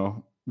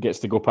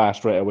go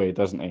past right away,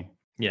 doesn't he?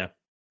 Yeah.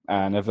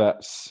 And if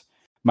that's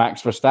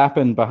Max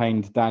Verstappen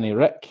behind Danny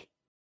Rick,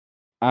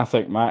 I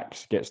think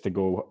Max gets to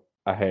go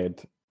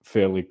ahead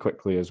fairly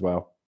quickly as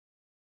well.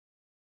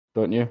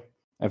 Don't you?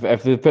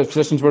 If the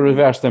positions were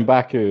reversed in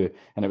Baku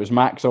and it was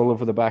Max all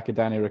over the back of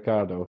Danny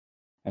Ricciardo,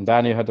 and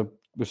Danny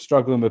was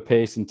struggling with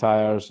pace and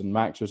tyres, and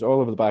Max was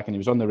all over the back, and he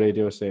was on the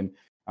radio saying,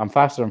 I'm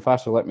faster,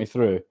 let me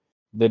through,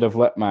 they'd have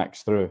let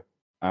Max through,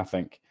 I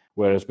think.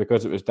 Whereas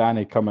because it was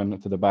Danny coming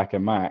to the back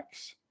of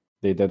Max,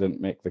 they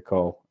didn't make the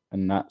call.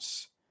 And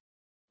that's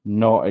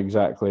not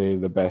exactly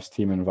the best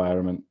team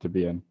environment to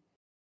be in.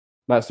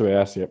 That's the way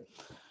I see it.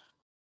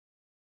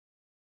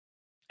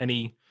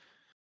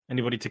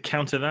 Anybody to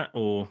counter that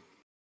or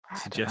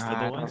suggest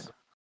otherwise?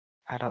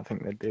 I don't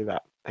think they'd do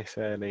that this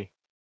early.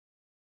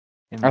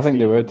 I think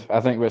they would. I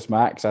think it's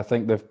Max. I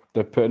think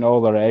they're putting all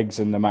their eggs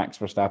in the Max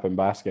Verstappen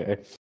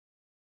basket.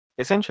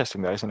 It's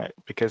interesting though, isn't it?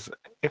 Because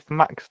if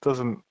Max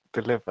doesn't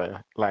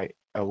deliver like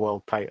a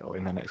world title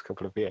in the next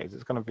couple of years,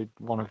 it's going to be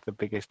one of the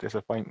biggest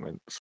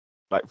disappointments,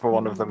 like for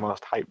one of the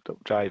most hyped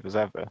up drivers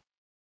ever.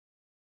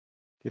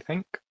 Do you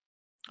think?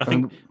 I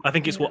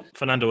think it's what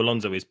Fernando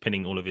Alonso is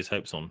pinning all of his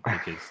hopes on,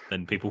 because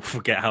then people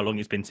forget how long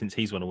it's been since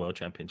he's won a world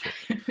championship.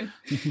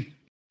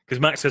 Because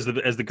Max has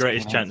the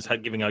greatest chance,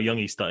 given how young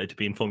he started, to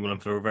be in Formula 1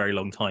 for a very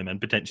long time and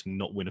potentially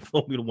not win a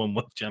Formula 1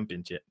 world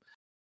championship.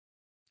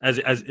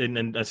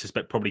 And I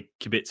suspect probably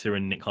Kubica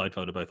and Nick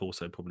Heidfeld are both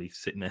also probably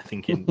sitting there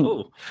thinking,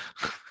 oh,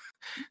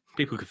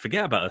 people could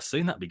forget about us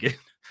soon. That'd be good.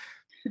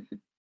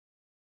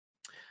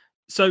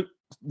 So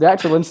the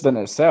actual incident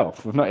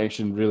itself, we've not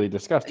actually really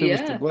discussed. Who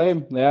was to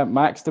blame? Yeah,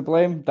 Max to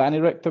blame? Danny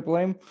Rick to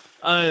blame?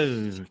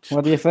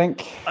 What do you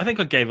think? I think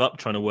I gave up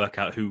trying to work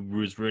out who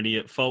was really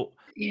at fault.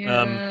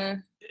 Yeah.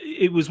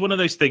 It was one of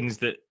those things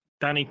that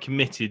Danny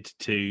committed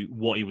to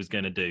what he was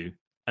going to do,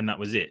 and that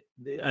was it.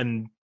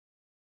 And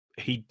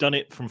he'd done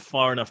it from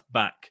far enough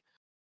back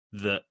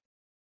that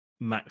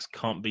Max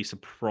can't be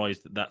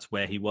surprised that that's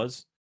where he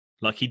was.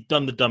 Like, he'd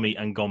done the dummy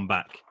and gone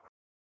back.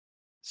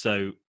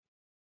 So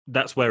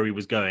that's where he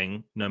was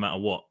going, no matter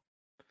what.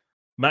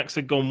 Max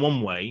had gone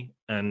one way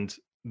and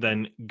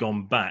then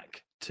gone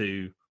back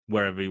to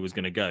wherever he was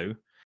going to go,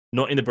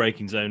 not in the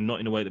braking zone, not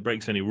in a way that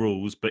breaks any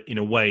rules, but in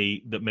a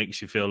way that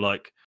makes you feel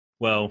like,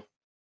 well,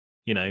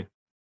 you know,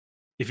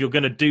 if you're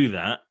going to do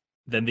that,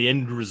 then the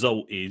end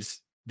result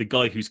is the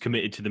guy who's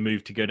committed to the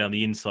move to go down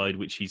the inside,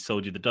 which he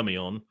sold you the dummy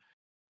on,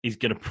 is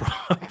going to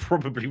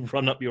probably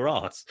run up your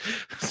ass.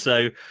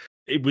 So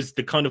it was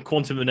the kind of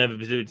quantum of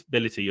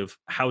inevitability of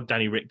how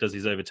Danny Rick does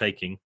his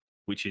overtaking,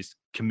 which is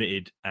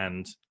committed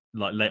and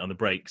like late on the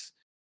brakes,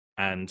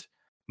 and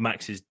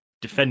Max's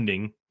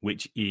defending,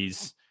 which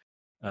is,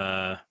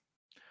 like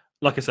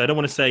I said, I don't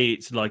want to say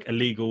it's like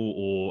illegal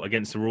or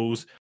against the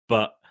rules,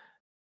 but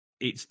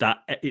it's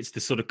the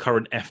sort of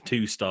current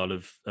F2 style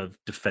of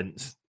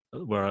defense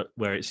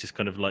where it's just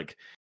kind of like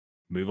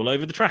move all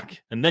over the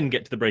track and then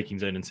get to the braking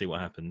zone and see what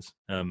happens.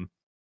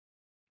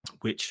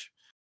 Which,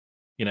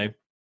 you know,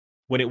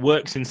 when it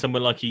works in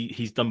somewhere like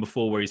he's done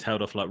before, where he's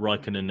held off like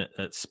Raikkonen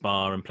at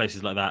Spa and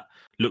places like that,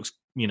 looks,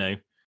 you know,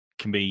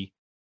 can be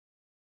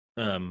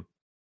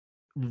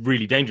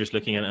really dangerous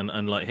looking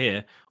and like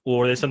here.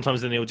 Or there's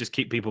sometimes then he'll just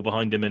keep people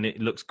behind him and it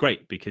looks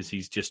great because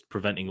he's just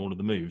preventing all of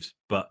the moves.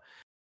 But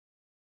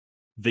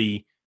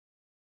the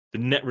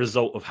net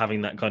result of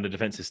having that kind of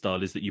defensive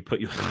style is that you put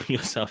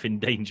yourself in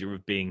danger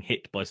of being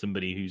hit by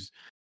somebody who's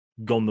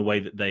gone the way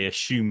that they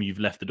assume you've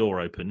left the door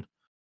open,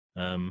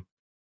 and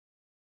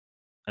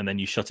then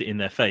you shut it in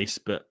their face,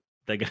 but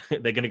they're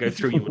going to go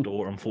through your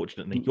door,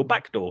 unfortunately. Your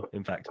back door,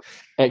 in fact.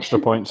 Extra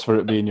points for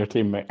it being your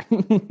teammate.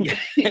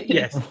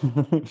 Yes.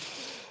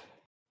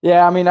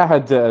 Yeah, I mean, I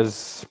had it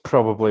as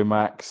probably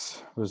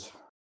Max was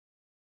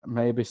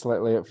maybe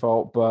slightly at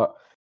fault, but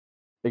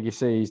like you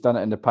say, he's done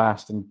it in the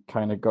past and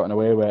kind of gotten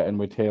away with it, and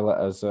we'd hail it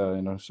as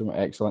some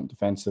excellent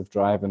defensive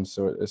driving.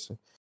 So it's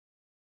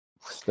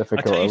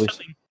difficult. I'll tell you at least.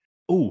 something.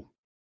 Oh,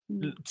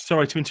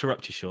 sorry to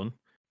interrupt you, Sean.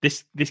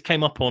 This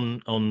came up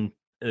on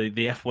the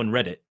F1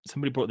 Reddit.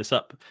 Somebody brought this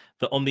up,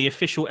 that on the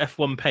official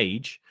F1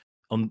 page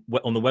on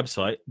the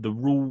website, the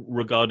rule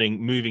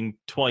regarding moving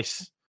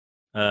twice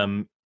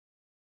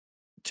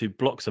to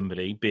block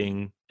somebody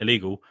being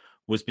illegal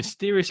was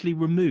mysteriously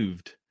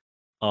removed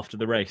after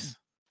the race.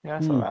 Yeah, I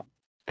saw that.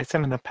 It's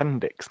in an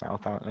appendix now,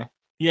 apparently.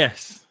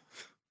 Yes.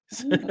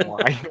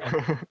 Why?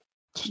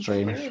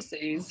 Strange.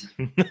 Conspiracies.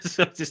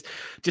 So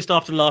just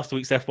after last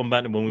week's F1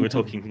 banter when we were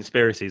talking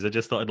conspiracies, I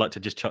just thought I'd like to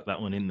just chuck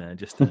that one in there,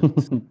 just to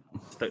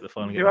stoke the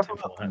fire and get my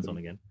tinfoil hats on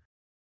again.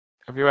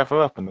 Have you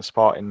ever opened the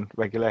sporting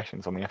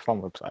regulations on the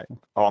F1 website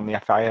or on the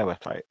FIA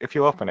website? If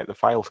you open it, the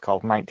file's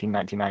called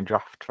 1999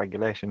 Draft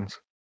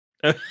Regulations.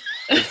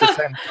 It's the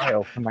same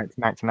file from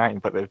 1999,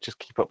 but they just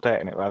keep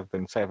updating it rather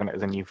than saving it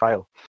as a new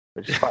file.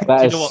 Which is fine.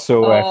 That is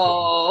so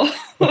Oh.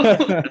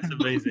 That's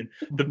amazing.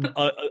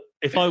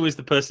 If I was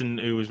the person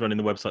who was running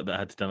the website that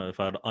had to download the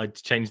file, I'd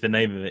change the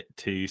name of it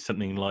to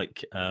something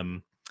like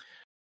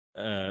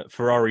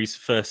Ferrari's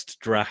first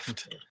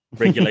draft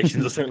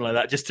regulations or something like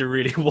that, just to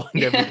really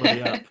wind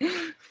everybody up.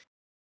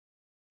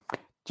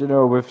 Do you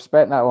know, we've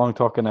spent that long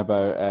talking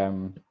about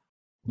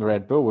the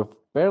Red Bull. We've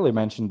barely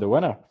mentioned the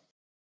winner.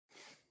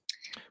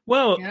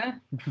 Well, Yeah.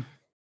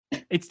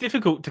 it's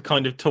difficult to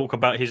kind of talk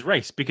about his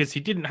race because he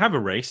didn't have a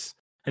race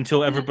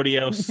until everybody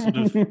else sort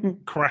of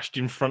crashed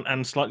in front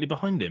and slightly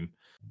behind him.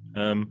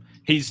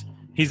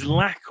 His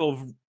lack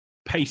of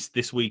pace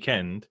this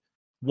weekend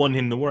won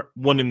him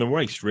the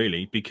race,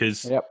 really,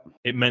 because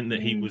it meant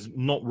that he was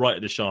not right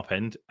at the sharp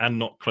end and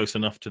not close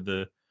enough to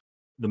the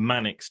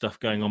manic stuff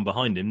going on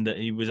behind him that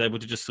he was able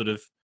to just sort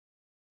of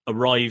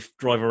drive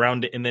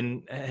around it, and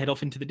then head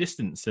off into the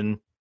distance. And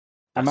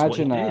that's what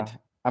he did.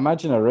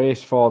 Imagine a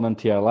race falling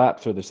into a lap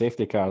through the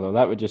safety car, though.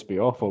 That would just be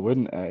awful,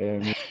 wouldn't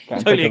it?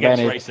 Totally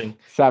against racing.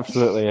 It's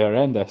absolutely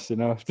horrendous, you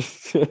know.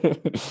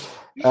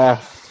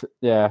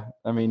 Yeah,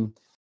 I mean,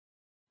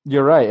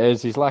 you're right.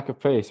 It's his lack of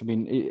pace. I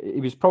mean, he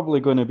was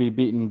probably going to be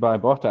beaten by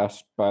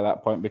Bottas by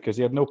that point because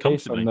he had no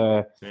pace on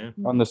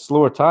the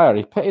slower tyre.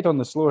 He pitted on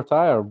the slower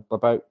tyre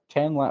about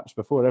 10 laps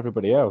before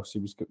everybody else. He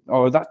was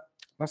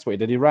that's what he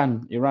did. He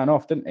ran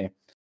off, didn't he?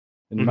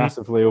 And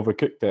massively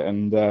overcooked it,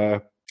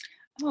 and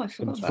I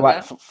forgot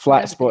about that.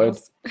 Flat spotted.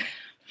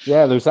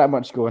 Yeah, there was that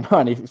much going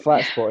on. He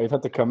flat spotted,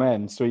 had to come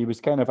in, so he was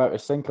kind of out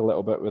of sync a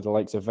little bit with the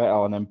likes of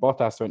Vettel, and then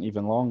Bottas went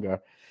even longer.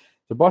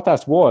 So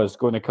Bottas was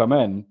going to come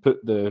in,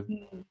 put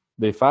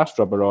the fast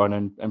rubber on,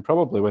 and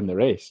probably win the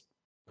race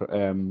at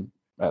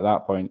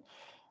that point.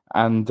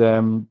 And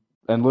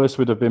Lewis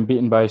would have been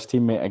beaten by his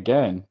teammate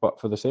again, but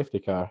for the safety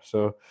car.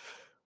 So,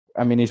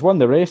 I mean, he's won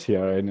the race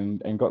here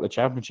and got the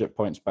championship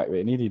points back that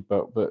he needed,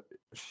 but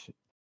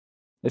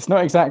it's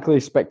not exactly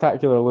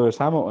spectacular Lewis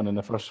Hamilton in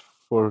the first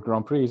 4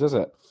 Grand Prix, is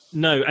it?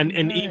 No,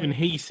 and even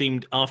he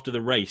seemed after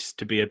the race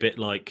to be a bit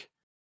like,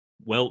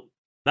 well,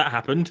 that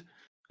happened.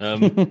 You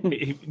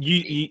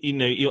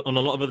know, on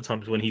a lot of other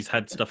times when he's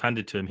had stuff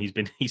handed to him,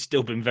 he's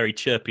still been very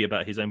chirpy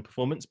about his own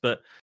performance,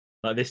 but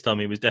like this time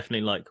he was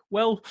definitely like,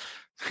 well,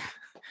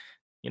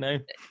 you know.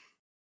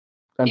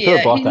 And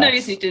yeah, he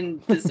knows he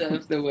didn't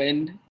deserve the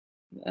win.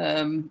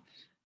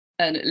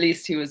 and at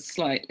least he was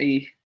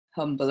slightly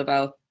humble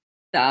about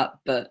that.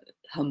 But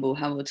humble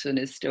Hamilton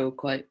is still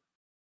quite.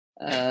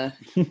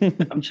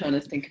 I'm trying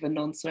to think of a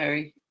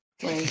non-sweary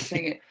way of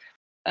saying it.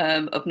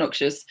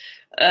 Obnoxious.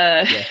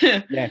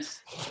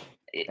 Yes.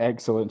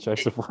 Excellent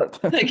choice of word.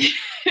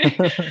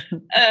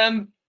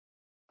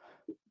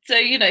 So,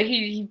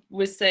 he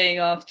was saying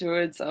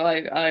afterwards,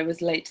 I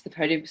was late to the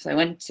podium because I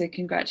went to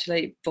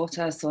congratulate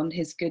Bottas on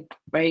his good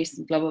race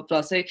and blah, blah,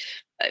 blah. So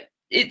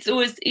it's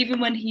always, even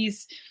when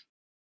he's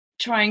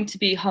trying to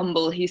be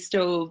humble, he's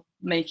still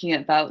making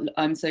it about,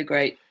 I'm so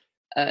great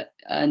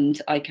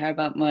and I care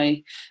about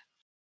my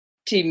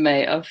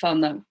teammate. I've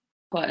found that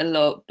quite a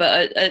lot.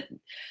 But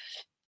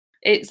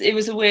it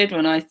was a weird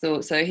one, I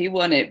thought. So he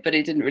won it, but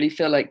it didn't really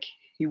feel like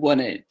he won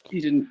it. He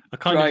didn't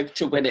drive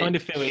to win it. I kind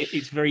of feel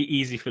it's very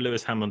easy for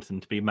Lewis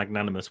Hamilton to be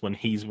magnanimous when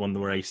he's won the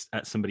race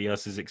at somebody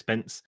else's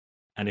expense,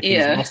 and if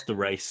he's lost the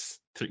race,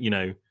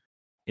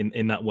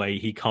 in that way,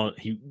 he can't.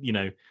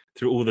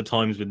 Through all the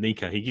times with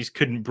Nico, he just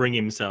couldn't bring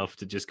himself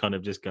to just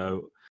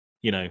go,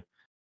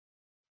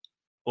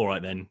 all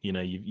right then,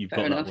 you've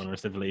got that one, or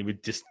something. He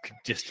would just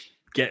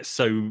get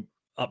so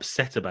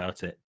upset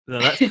about it.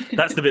 That's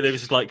the bit that was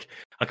just like,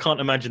 I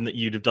can't imagine that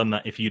you'd have done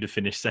that if you'd have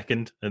finished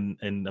second and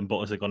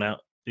Bottas had gone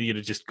out. You'd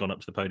have just gone up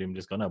to the podium and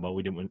just gone, oh well,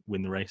 we didn't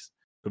win the race.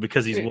 But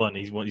because he's won,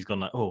 he's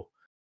gone like, oh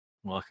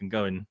well, I can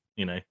go and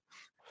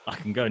I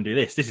can go and do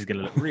this. This is going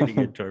to look really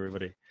good to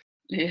everybody.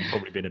 Yeah.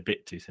 Probably been a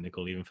bit too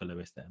cynical even for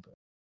Lewis there. But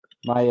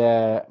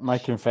my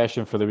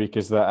confession for the week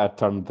is that I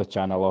turned the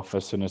channel off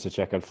as soon as the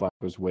checkered flag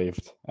was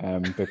waved,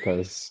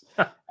 because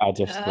I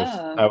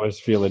was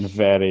feeling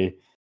very,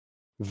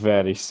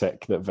 very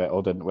sick that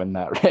Vettel didn't win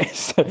that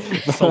race.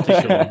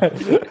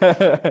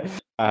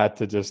 I had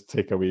to just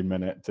take a wee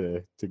minute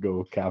to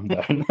go calm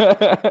down.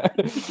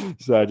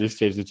 So I just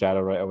changed the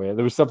channel right away.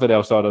 There was something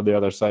else on the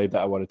other side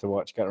that I wanted to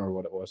watch. Can't remember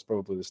what it was,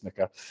 probably the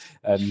snooker.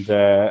 And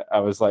I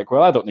was like,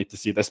 well, I don't need to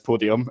see this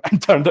podium,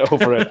 and turned it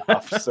over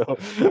enough. So,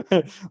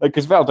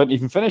 because Vettel didn't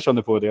even finish on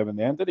the podium in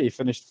the end, did he? He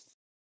finished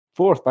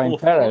fourth behind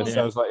Perez. Yeah.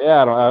 So I was like,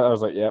 I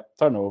was like,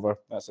 turn over.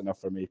 That's enough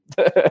for me.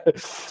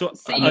 So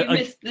you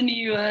missed the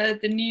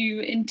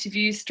new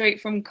interview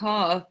straight from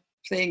car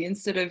thing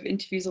instead of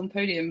interviews on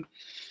podium.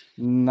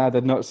 I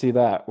did not see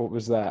that. What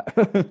was that?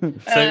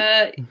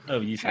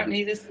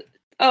 Apparently this.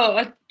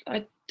 I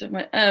don't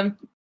mind.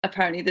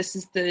 Apparently this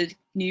is the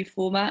new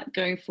format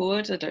going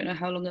forward. I don't know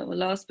how long it will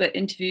last, but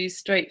interviews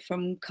straight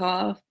from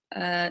car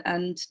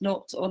and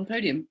not on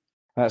podium.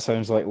 That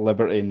sounds like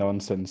Liberty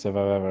nonsense if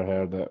I've ever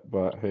heard it,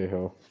 but hey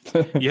ho.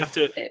 You have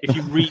to, if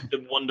you read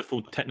the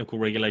wonderful technical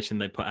regulation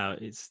they put out,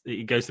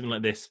 it goes something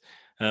like this.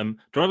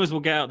 Drivers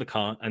will get out of the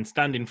car and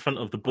stand in front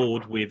of the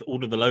board with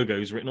all of the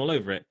logos written all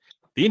over it.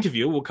 The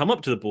interviewer will come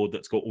up to the board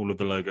that's got all of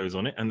the logos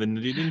on it and then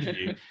do the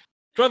interview.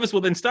 Drivers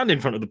will then stand in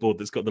front of the board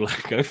that's got the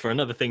logo for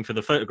another thing for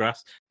the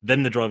photographs.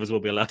 Then the drivers will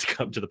be allowed to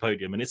come up to the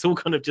podium. And it's all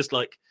kind of just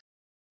like,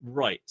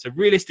 right. So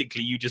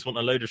realistically, you just want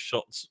a load of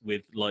shots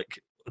with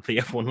like the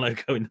F1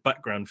 logo in the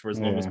background for as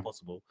long as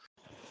possible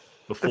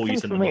before you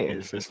send them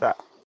up. Is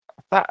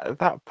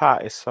that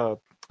part is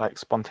so like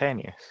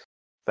spontaneous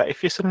that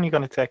if you're suddenly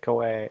going to take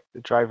away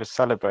the drivers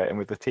celebrating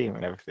with the team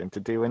and everything to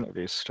do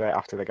interviews straight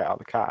after they get out of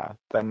the car,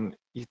 then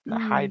you're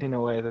hiding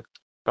away the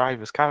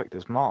drivers'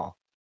 characters more.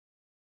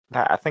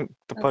 Like, I think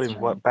the podiums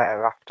work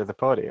better after the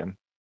podium.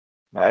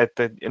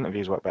 The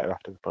interviews work better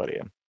after the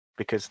podium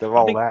because they're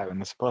all there and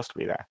they're supposed to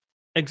be there.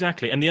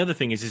 Exactly. And the other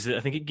thing is that I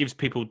think it gives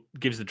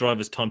the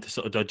drivers time to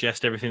sort of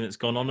digest everything that's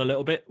gone on a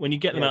little bit. When you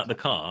get them out of the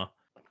car,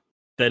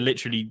 they're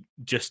literally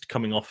just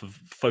coming off of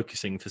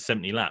focusing for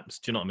 70 laps.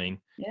 Do you know what I mean?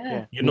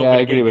 Yeah. You're not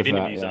going to get good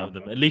interviews out of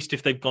them. At least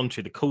if they've gone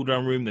to the cool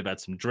down room, they've had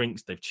some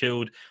drinks, they've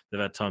chilled, they've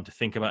had time to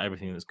think about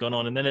everything that's gone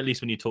on. And then at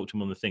least when you talk to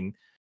them on the thing,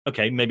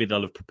 okay, maybe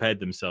they'll have prepared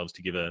themselves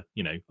to give a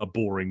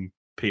boring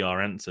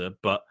PR answer,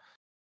 but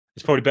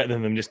it's probably better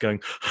than them just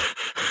going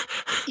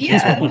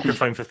into a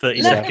microphone for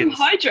 30 seconds. Let them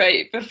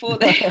hydrate before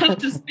they have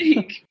to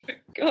speak. For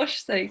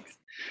gosh sakes.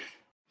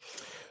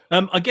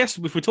 I guess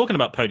if we're talking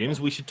about podiums,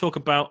 we should talk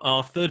about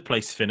our third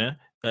place finisher.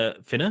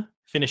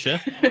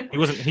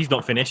 He's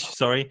not finished.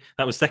 Sorry,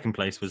 that was second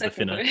place. Was the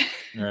finner.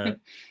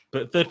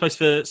 But third place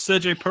for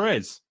Sergio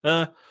Perez.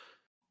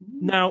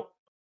 Now,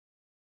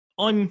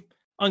 I'm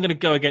going to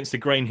go against the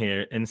grain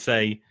here and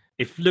say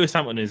if Lewis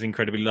Hamilton is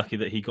incredibly lucky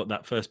that he got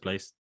that first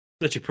place,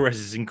 Sergio Perez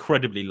is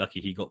incredibly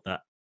lucky he got that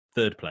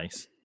third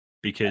place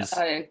because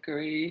I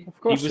agree.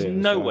 Of course he was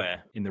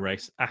nowhere in the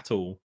race at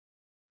all.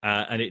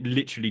 And it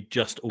literally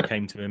just all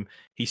came to him.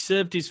 He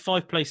served his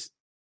 5-place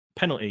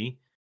penalty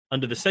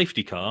under the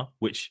safety car,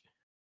 which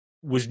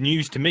was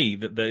news to me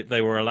that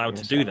they were allowed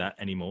to do that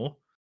anymore.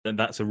 Then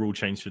that's a rule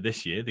change for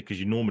this year because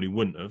you normally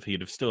wouldn't have.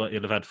 He'd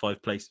have had 5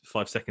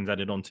 seconds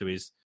added onto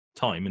his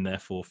time and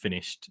therefore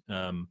finished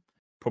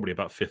probably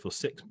about 5th or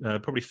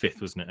 6th. Probably 5th,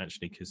 wasn't it,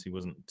 actually, because he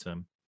wasn't...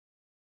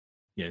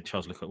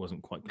 Charles Leclerc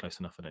wasn't quite close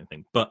enough, I don't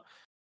think. But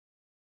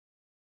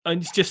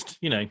it's just,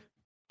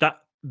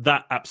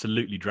 that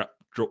absolutely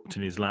dropped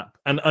in his lap.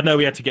 And I know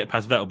he had to get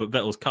past Vettel, but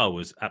Vettel's car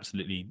was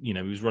absolutely, he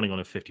was running on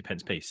a 50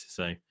 pence piece.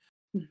 So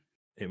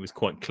it was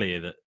quite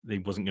clear that he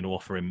wasn't going to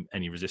offer him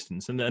any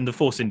resistance. And the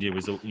Force India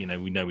was, we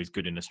know he's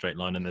good in a straight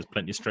line, and there's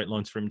plenty of straight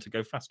lines for him to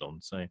go fast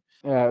on. So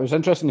yeah, it was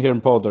interesting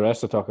hearing Paul Di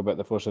Resta talk about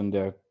the Force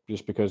India,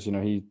 just because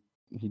he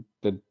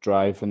did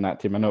drive in that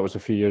team. I know it was a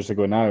few years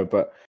ago now,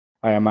 but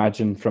I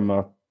imagine from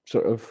a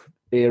sort of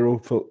aero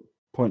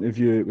point of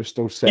view, it was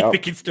still set I up.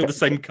 think it's still the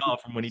same car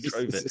from when he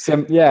drove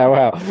it. Yeah,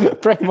 well,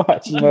 pretty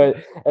much.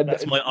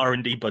 That's my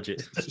R&D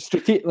budget.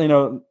 Strategically,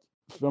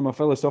 from a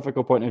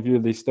philosophical point of view,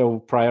 they still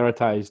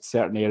prioritised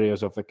certain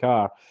areas of the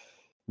car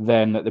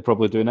than that they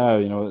probably do now.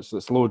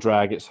 It's low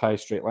drag, it's high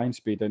straight line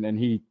speed, and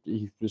he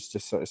was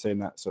just sort of saying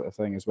that sort of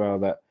thing as well,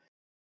 that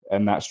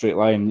in that straight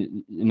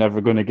line, you're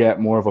never going to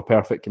get more of a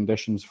perfect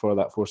conditions for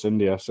that Force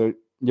India. So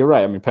you're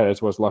right. I mean,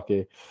 Perez was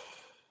lucky.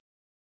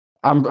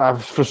 I'm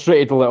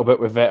frustrated a little bit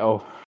with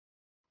Vettel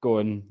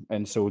going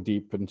in so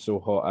deep and so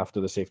hot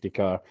after the safety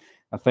car.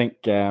 I think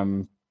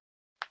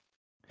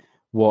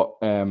what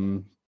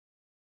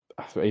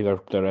either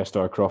Di Resta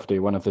or Crofty,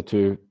 one of the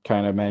two,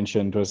 kind of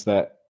mentioned was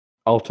that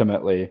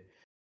ultimately,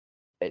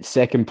 it's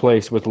second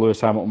place with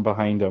Lewis Hamilton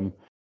behind him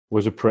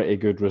was a pretty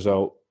good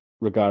result,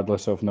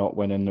 regardless of not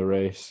winning the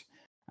race.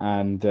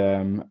 And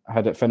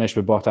had it finished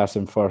with Bottas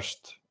in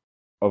first,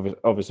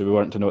 obviously we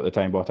weren't to know at the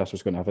time Bottas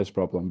was going to have his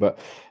problem, but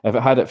if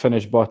it had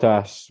finished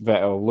Bottas,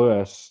 Vettel,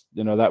 Lewis,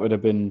 that would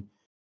have been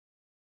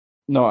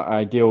not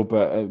ideal,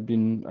 but it'd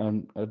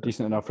been a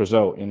decent enough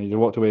result. You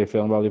walked away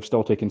feeling, well, you've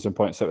still taken some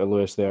points out of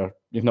Lewis there.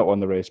 You've not won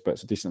the race, but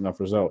it's a decent enough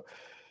result.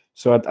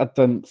 So I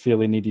didn't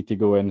feel he needed to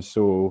go in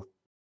so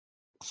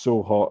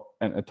hot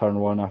into turn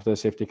one after the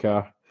safety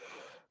car.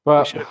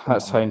 But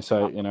that's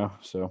hindsight,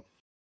 so.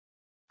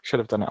 Should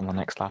have done it on the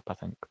next lap, I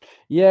think.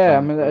 Yeah,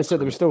 I mean, I said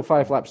there were still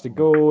 5 laps to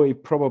go. He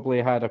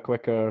probably had a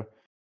quicker...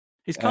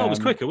 His car was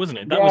quicker, wasn't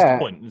it? That was the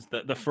point. Was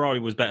that the Ferrari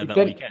was better that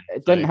weekend.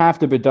 It didn't have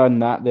to be done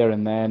that there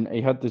and then.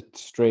 He had the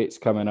straights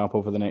coming up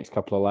over the next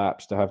couple of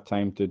laps to have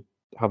time to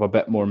have a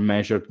bit more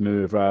measured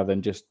move rather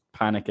than just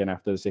panicking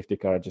after the safety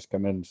car had just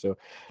come in. So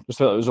just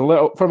thought it was a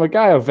little, from a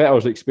guy of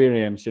Vettel's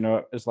experience,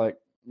 it's like,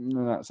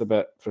 that's a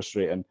bit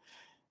frustrating,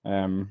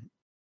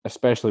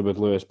 especially with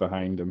Lewis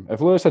behind him.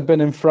 If Lewis had been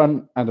in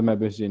front, I'd have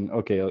maybe seen,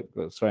 okay,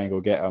 let's try and go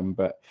get him,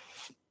 but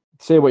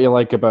say what you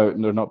like about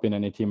there not being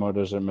any team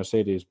orders in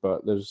Mercedes,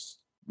 but there's,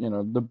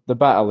 the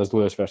battle is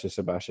Lewis versus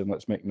Sebastian.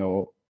 Let's make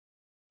no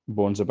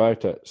bones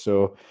about it.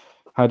 So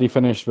had he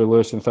finished with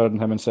Lewis in third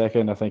and him in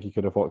second, I think he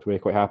could have walked away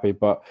quite happy.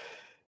 But,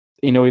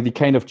 he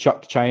kind of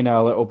chucked China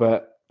a little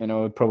bit.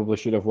 Probably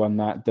should have won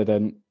that,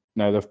 didn't.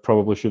 Now they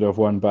probably should have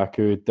won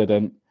Baku,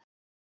 didn't.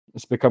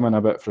 It's becoming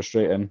a bit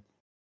frustrating.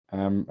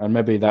 And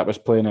maybe that was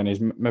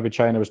maybe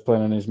China was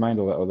playing in his mind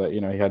a little bit.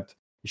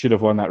 He should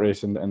have won that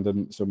race and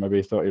didn't, so maybe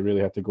he thought he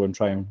really had to go and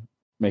try and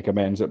make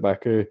amends at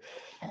Baku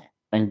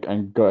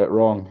and got it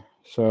wrong.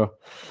 So,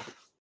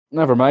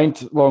 never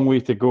mind, long way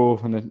to go,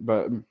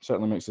 but it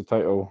certainly makes the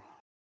title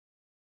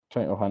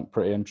hunt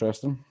pretty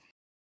interesting.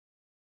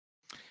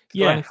 Is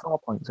there only 4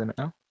 points in it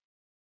now?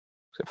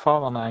 Is it 4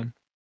 or 9?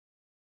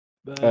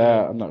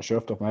 I'm not sure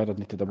off the top of my head, I'd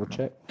need to double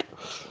check.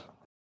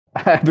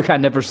 I've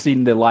never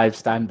seen the live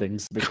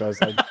standings because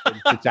I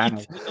changed the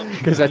channel.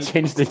 Because I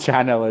changed the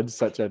channel in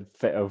such a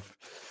fit of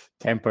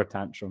temper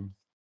tantrum.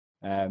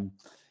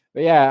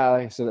 But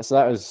yeah, so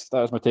that was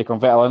my take on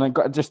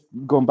Vettel. And just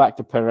going back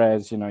to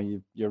Perez,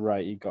 you're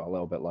right. He got a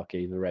little bit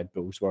lucky. The Red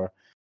Bulls were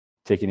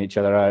taking each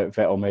other out.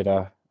 Vettel made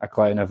a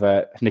clown of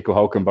it. Nico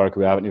Hülkenberg,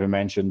 who I haven't even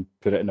mentioned,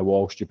 put it in the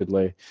wall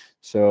stupidly.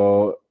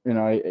 So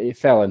he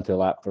fell into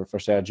that for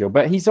Sergio.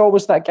 But he's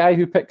always that guy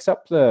who picks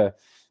up the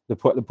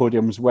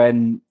podiums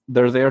when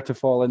they're there to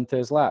fall into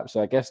his lap.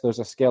 So I guess there's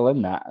a skill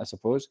in that, I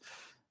suppose,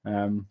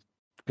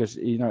 because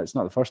it's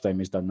not the first time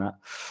he's done that.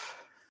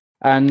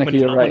 And Nicky,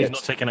 you're right. When he's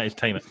not taking out his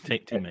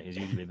teammate, he's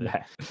usually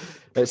there.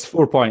 It's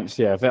 4 points.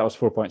 Yeah, Vettel's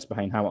 4 points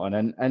behind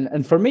Hamilton,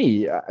 and for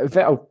me,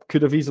 Vettel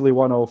could have easily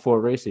won all 4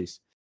 races.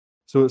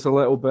 So it's a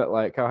little bit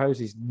like how's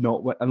he's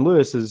not win? And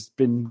Lewis has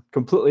been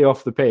completely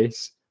off the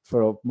pace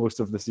for most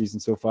of the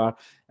season so far,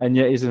 and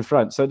yet he's in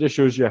front. So it just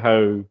shows you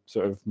how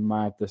sort of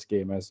mad this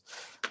game is.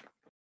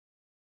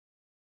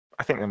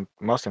 I think the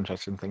most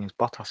interesting thing is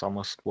Bottas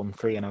almost won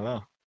 3 in a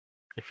row.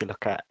 If you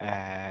look at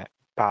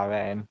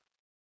Bahrain.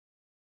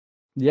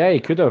 Yeah, he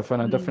could have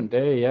on a different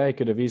day. Yeah, he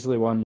could have easily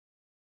won.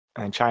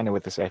 And China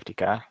with the safety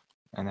car.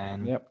 And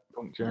then yep.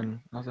 puncture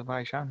in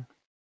Azerbaijan.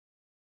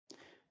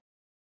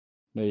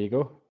 There you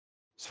go.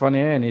 It's funny,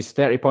 and he's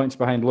 30 points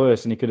behind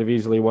Lewis, and he could have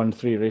easily won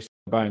 3 races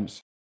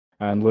bounce.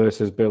 And Lewis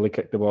has barely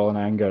kicked the ball in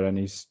anger, and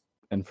he's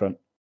in front.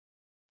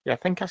 Yeah, I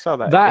think I saw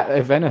that. That,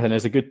 if anything,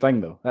 is a good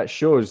thing, though. That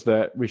shows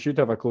that we should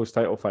have a close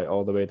title fight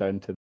all the way down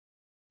to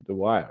the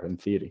wire, in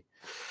theory.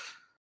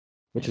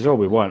 Which is all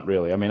we want,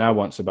 really. I mean, I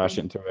want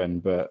Sebastian to win,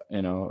 but,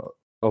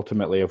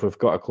 ultimately, if we've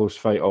got a close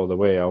fight all the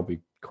way, I'll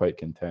be quite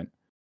content.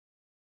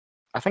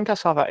 I think I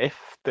saw that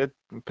if the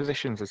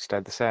positions had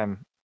stayed the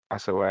same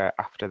as they were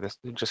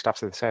just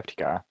after the safety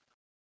car,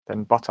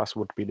 then Bottas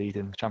would be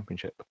leading the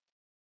championship.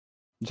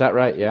 Is that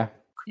right? Yeah.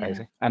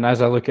 Crazy. And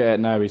as I look at it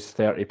now, he's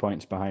 30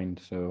 points behind,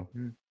 so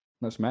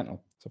that's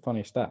mental. It's a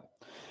funny stat.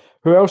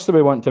 Who else do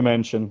we want to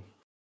mention?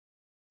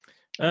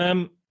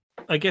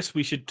 I guess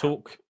we should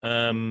talk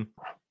Magnus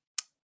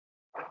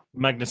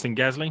and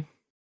Gasly.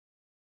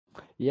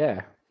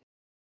 Yeah.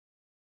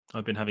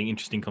 I've been having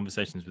interesting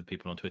conversations with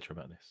people on Twitter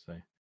about this. So,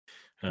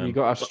 You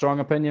got a strong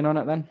opinion on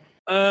it then?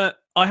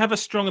 I have a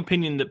strong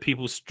opinion that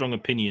people's strong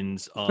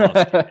opinions are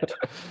stupid.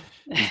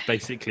 Is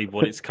basically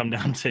what it's come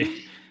down to.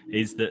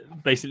 Is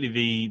that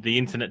basically the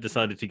internet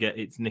decided to get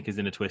its knickers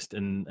in a twist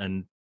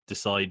and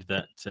decide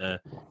that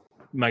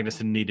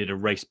Magnussen needed a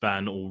race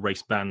ban or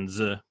race bans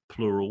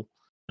plural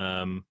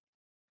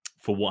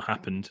for what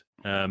happened.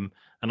 And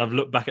I've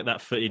looked back at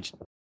that footage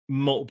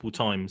multiple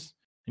times,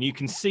 and you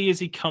can see as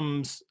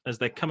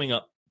they're coming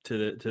up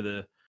to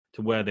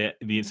where the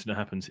incident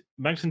happens,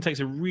 Magnussen takes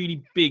a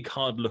really big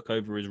hard look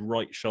over his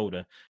right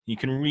shoulder. You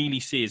can really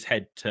see his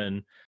head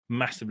turn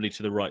massively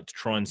to the right to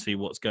try and see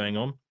what's going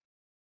on.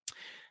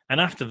 And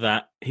after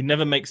that, he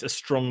never makes a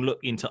strong look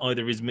into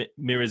either his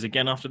mirrors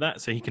again after that.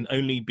 So he can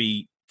only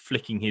be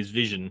flicking his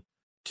vision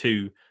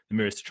to the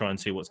mirrors to try and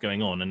see what's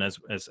going on. And as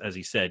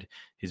he said,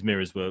 his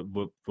mirrors were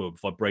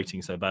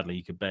vibrating so badly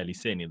he could barely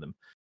see any of them.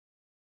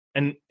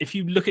 And if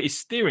you look at his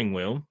steering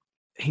wheel,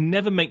 he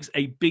never makes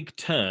a big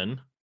turn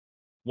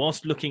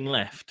whilst looking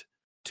left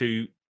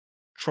to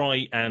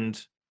try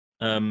and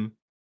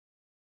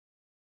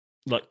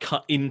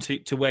cut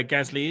into where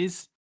Gasly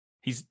is.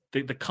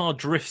 The car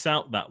drifts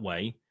out that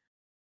way.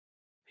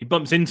 He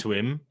bumps into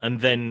him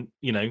and then,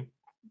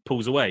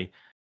 pulls away.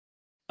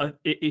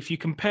 If you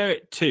compare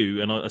it to,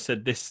 and I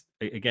said this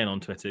again on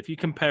Twitter, if you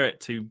compare it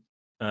to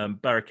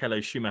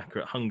Barrichello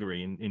Schumacher at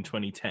Hungary in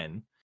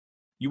 2010,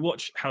 you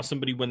watch how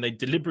somebody, when they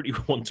deliberately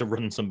want to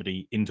run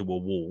somebody into a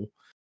wall,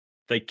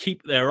 they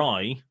keep their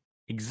eye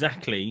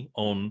exactly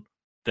on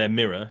their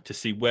mirror to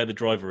see where the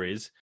driver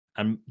is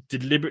and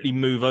deliberately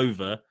move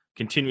over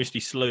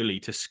continuously slowly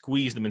to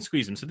squeeze them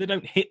so they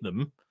don't hit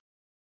them,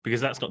 because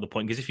that's not the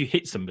point. Because if you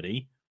hit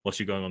somebody whilst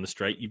you're going on the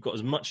straight, you've got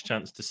as much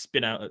chance to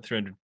spin out at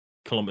 300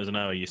 kilometers an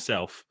hour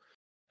yourself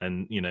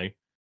and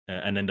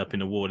and end up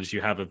in a ward as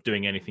you have of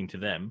doing anything to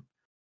them.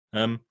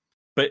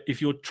 But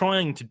if you're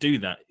trying to do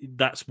that,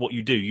 that's what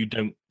you do. You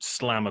don't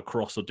slam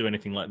across or do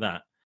anything like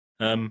that.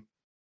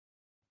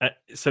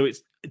 So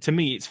to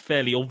me, it's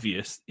fairly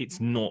obvious it's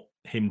not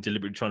him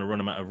deliberately trying to run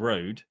him out of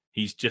road.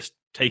 He's just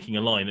taking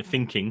a line and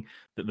thinking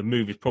that the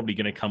move is probably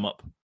going to come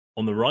up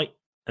on the right,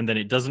 and then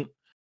it doesn't,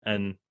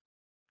 and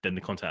then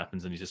the contact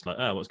happens, and he's just like,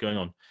 "Oh, what's going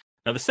on?"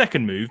 Now, the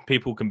second move,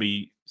 people can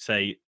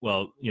say,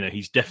 "Well,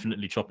 he's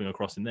definitely chopping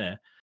across in there,"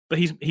 but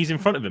he's in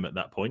front of him at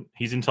that point.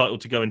 He's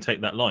entitled to go and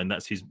take that line.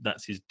 That's his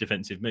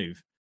defensive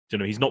move.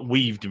 He's not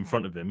weaved in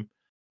front of him. Do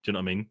you know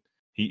what I mean?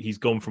 He's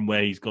gone from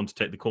where he's gone to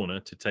take the corner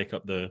to take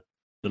up the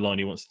line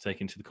he wants to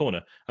take into the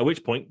corner. At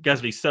which point,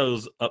 Gasly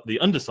sails up the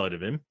underside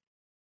of him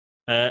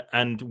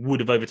and would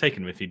have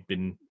overtaken him if he'd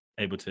been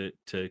able to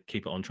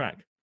keep it on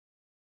track.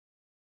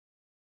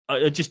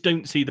 I just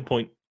don't see the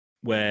point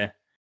where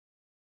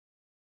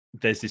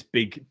there's this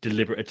big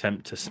deliberate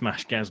attempt to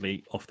smash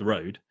Gasly off the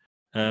road.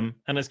 And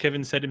as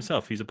Kevin said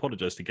himself, he's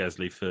apologised to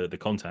Gasly for the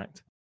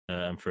contact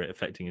and for it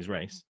affecting his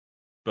race.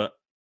 But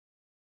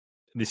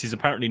this is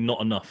apparently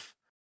not enough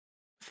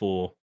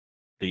for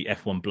the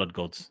F1 blood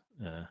gods.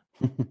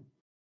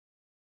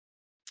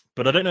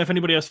 But I don't know if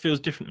anybody else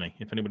feels differently,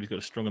 if anybody's got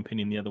a strong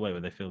opinion the other way,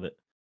 where they feel that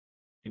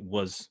it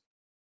was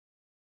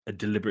a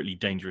deliberately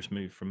dangerous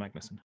move from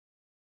Magnussen.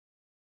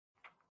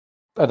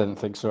 I didn't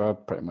think so. I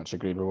pretty much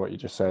agreed with what you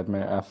just said,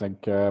 mate. I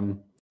think,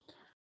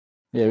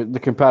 the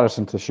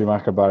comparison to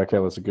Schumacher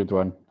Barrichello is a good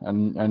one,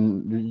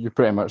 and you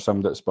pretty much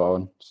summed it spot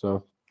on.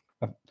 So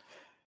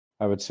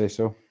I would say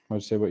so. I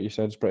would say what you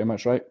said is pretty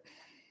much right.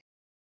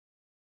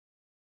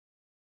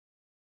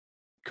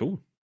 Cool.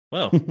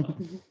 Well,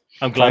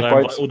 I'm glad I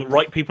invite all the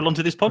right people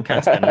onto this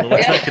podcast then.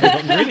 Otherwise, that could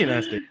have gotten really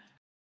nasty.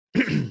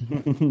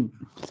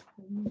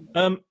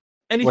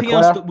 Anything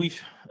else that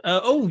we've...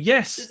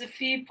 yes. There's a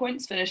few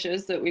points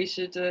finishers that we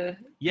should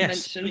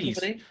mention. Please.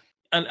 Probably.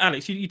 And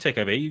Alex, you take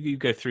over. You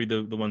go through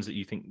the ones that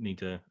you think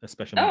need a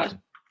special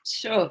mention.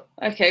 Sure.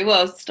 Okay,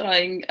 well,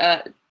 starting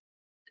at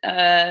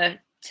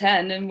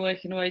 10 and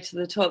working away to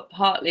the top,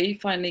 Hartley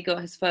finally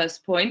got his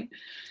first point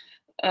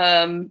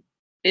in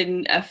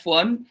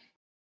F1,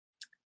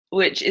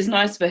 which is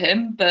nice for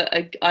him,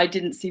 but I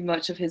didn't see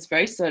much of his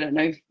race, so I don't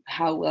know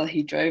how well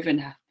he drove,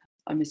 and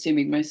I'm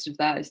assuming most of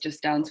that is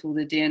just down to all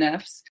the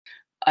DNFs.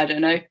 I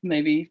don't know,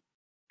 maybe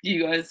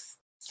you guys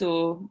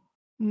saw...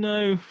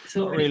 No,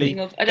 not really.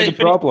 I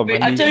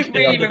don't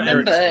really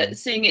remember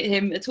seeing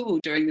him at all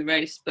during the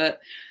race, but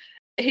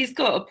he's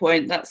got a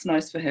point. That's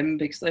nice for him,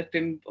 because I've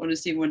been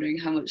honestly wondering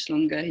how much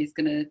longer he's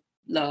going to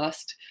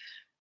last.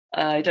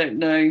 I don't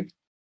know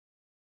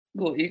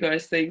what you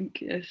guys think,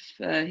 if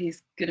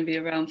he's going to be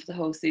around for the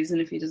whole season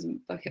if he doesn't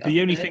back it up. The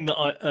only thing that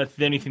I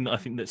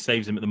think that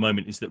saves him at the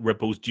moment is that Red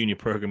Bull's junior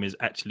program is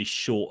actually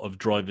short of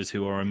drivers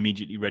who are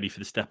immediately ready for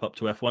the step up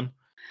to F1.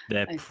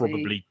 They're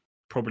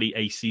probably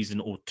a season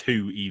or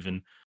two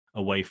even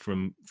away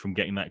from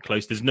getting that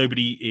close. There's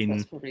nobody in...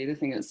 That's probably the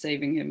thing that's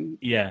saving him.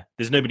 Yeah,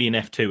 there's nobody in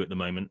F2 at the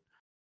moment.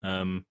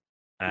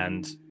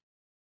 and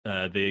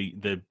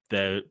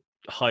their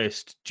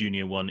highest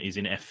junior one is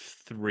in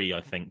F3,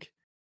 I think.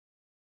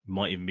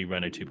 Might even be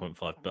Renault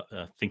 2.5, but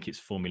I think it's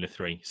Formula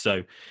 3.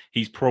 So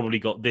he's probably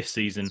got this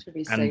season It's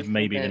really and safe for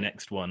maybe a the bit.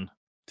 next one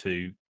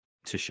to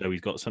show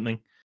he's got something.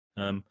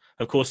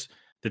 Of course,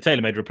 the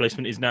TaylorMade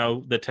replacement is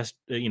now the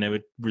a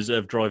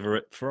reserve driver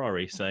at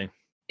Ferrari. So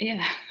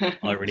Yeah.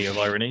 irony of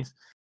ironies.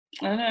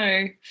 I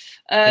know.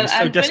 They were so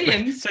And desperate,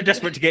 Williams. so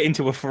desperate to get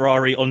into a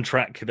Ferrari on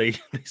track. They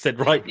said,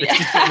 right, let's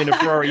just put him in a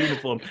Ferrari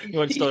uniform. You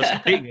won't start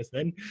Yeah. beating us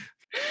then.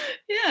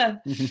 Yeah.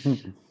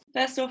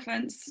 Best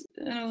offense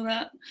and all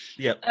that.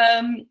 Yep.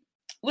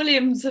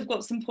 Williams have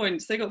got some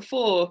points. They got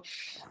 4.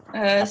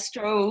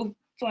 Stroll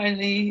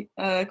finally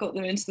got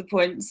them into the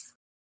points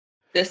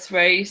this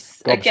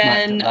race. Gobsmacked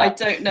Again, at I that.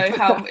 don't know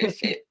how.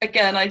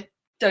 Again, I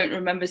don't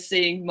remember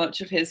seeing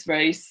much of his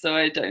race, so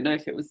I don't know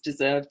if it was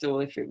deserved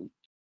or if it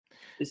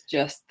was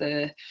just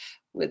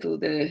with all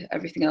the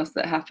everything else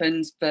that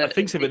happened. But I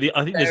think so. But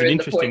I think there's they're an in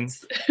the interesting.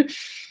 points.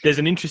 There's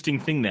an interesting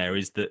thing there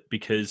is that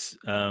because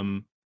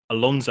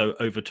Alonso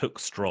overtook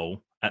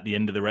Stroll at the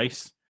end of the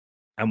race,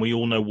 and we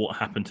all know what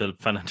happened to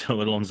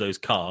Fernando Alonso's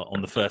car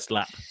on the first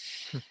lap.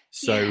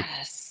 So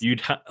Yes. you'd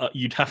have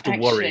to Actually,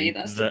 worry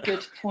that's that. a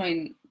good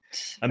point.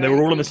 And they Very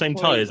were all on the good same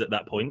point. tyres at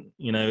that point.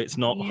 It's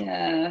not.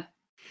 Yeah.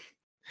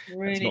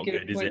 Really It's not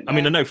good, good, is it? point I mean,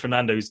 I there. know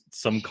Fernando's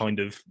some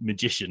kind of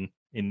magician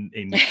in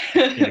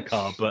a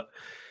car, but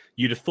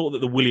you'd have thought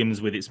that the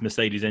Williams with its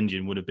Mercedes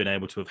engine would have been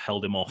able to have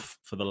held him off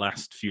for the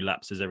last few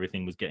laps as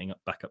everything was getting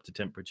back up to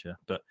temperature.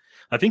 But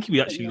I think he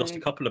actually lost a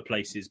couple of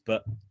places,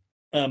 but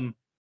I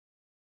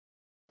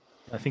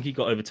think he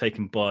got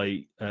overtaken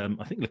by. I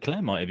think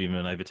Leclerc might have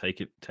even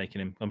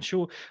taken him. I'm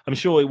sure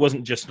it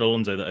wasn't just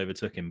Alonso that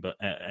overtook him, but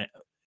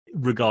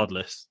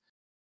regardless,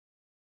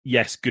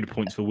 yes, good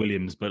points for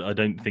Williams, but I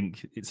don't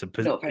think it's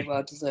Not very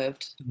well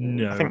deserved.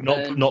 No, I think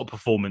not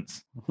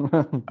performance.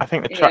 I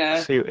think the track Yeah.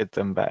 suited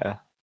them better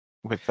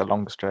with the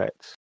long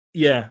straights.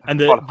 Yeah, and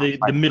the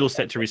middle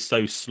sector is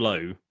so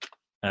slow.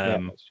 Yeah,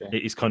 that's true.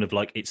 It is kind of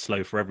like it's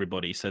slow for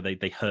everybody, so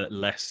they hurt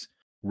less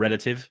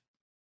relative.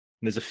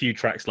 And there's a few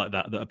tracks like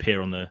that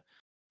appear on the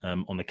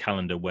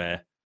calendar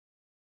where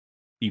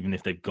even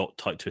if they've got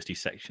tight, twisty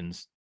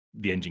sections,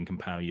 the engine can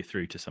power you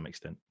through to some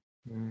extent.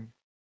 Mm.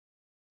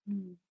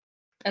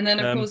 And then,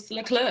 of course,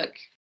 Leclerc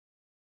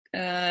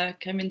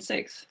came in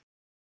 6th.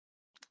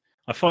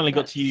 I finally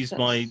got to use That's-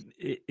 my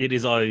it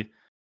is I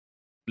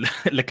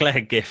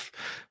Leclerc GIF,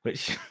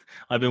 which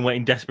I've been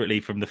waiting desperately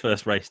from the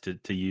first race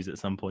to use at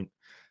some point.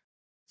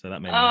 So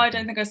that made me I happy.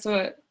 don't think I saw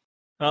it.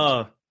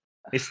 Oh,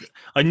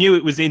 I knew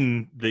it was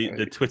in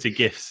the Twitter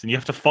GIFs, and you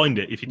have to find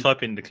it. If you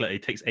type in Leclerc,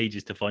 it takes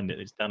ages to find it.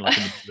 It's down like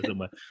in the middle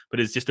somewhere. But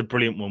it's just a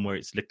brilliant one where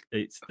it's the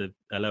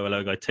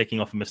hello guy taking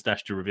off a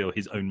moustache to reveal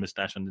his own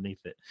moustache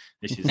underneath it.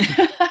 This is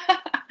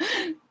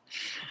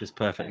just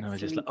perfect. And I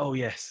was just like, oh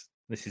yes,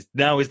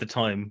 now is the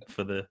time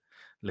for the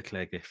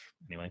Leclerc GIF.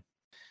 Anyway,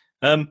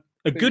 a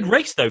good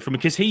race though,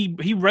 because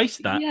he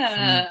raced that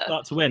from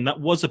start to end. That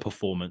was a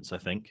performance, I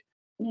think.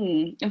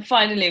 And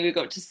finally, we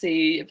got to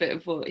see a bit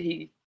of what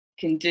he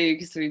can do,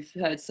 because we've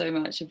heard so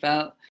much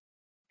about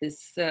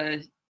this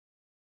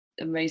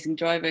amazing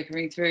driver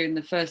coming through. In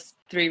the first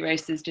 3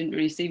 races, didn't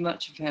really see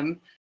much of him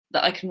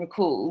that I can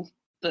recall.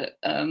 But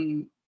I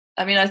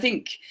mean, I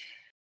think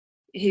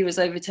he was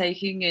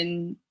overtaking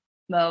in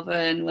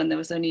Melbourne when there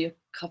was only a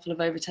couple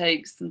of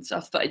overtakes and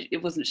stuff, but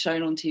it wasn't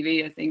shown on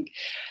TV, I think.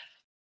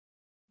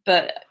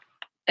 But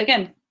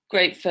again,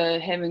 great for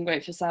him and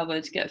great for Sauber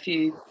to get a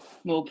few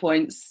more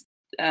points.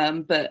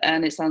 And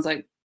it sounds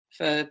like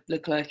for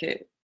Leclerc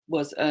it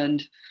was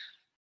earned.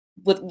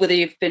 Would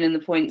he have been in the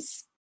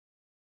points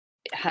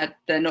had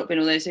there not been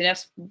all those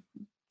DNFs?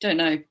 Don't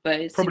know,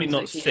 but it Probably seems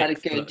not like he had a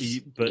good.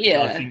 but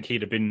yeah. I think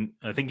he'd have been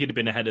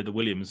ahead of the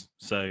Williams.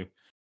 So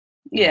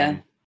yeah,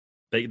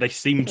 they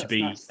seem to That's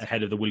be nice.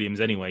 ahead of the Williams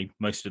anyway.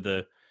 Most of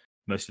the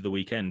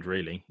weekend,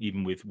 really,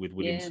 even with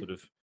Williams sort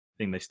of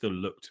thing, they still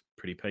looked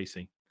pretty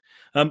pacey.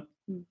 The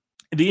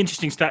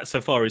interesting stat so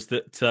far is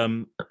that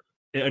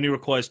it only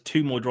requires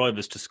 2 more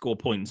drivers to score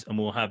points, and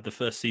we'll have the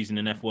first season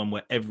in F1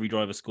 where every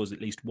driver scores at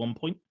least 1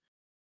 point.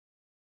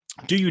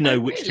 Do you know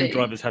which 2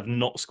 drivers have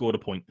not scored a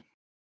point?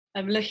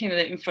 I'm looking at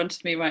it in front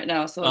of me right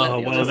now, so I'll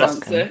let the well, others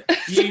answer.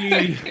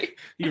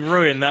 You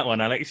ruined that one,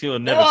 Alex. You're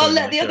never. No, I'll coming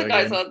let on the show other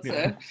guys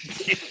again.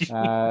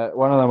 answer.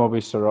 One of them will be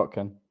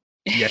Sorokin.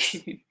 Yes.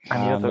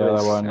 And the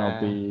other one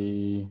will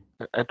be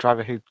a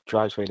driver who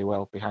drives really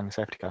well behind the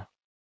safety car.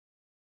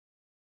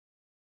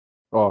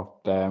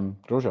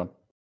 Grosjean.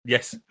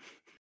 Yes.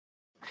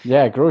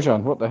 Yeah,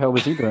 Grosjean. What the hell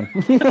was he doing?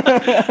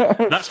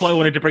 That's why I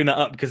wanted to bring that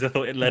up, because I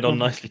thought it led on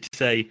nicely to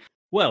say,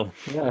 well,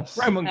 yes.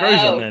 Roman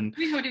Grosjean then.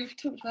 We haven't even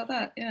talked about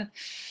that, yeah.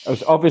 It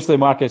was obviously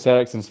Marcus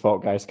Ericsson's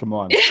fault, guys. Come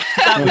on.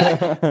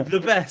 That was the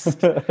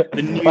best.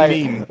 The new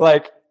meme.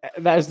 Like,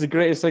 that is the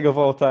greatest thing of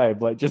all time.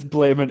 Like, just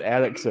blaming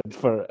Ericsson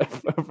for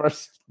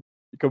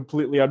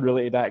completely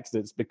unrelated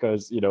accidents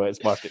because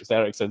it's Marcus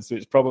Ericsson, so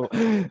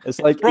it's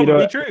like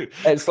Probably true.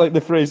 It's like the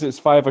phrase "it's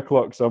 5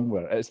 o'clock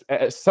somewhere."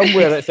 It's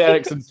somewhere it's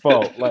Ericsson's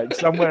fault. Like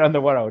somewhere in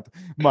the world,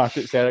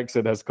 Marcus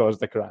Ericsson has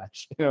caused the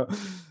crash.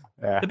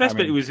 The best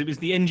bit was it was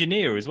the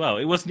engineer as well.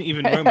 It wasn't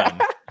even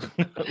Roman.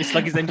 It's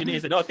like his engineer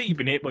said, I think you've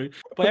been hit by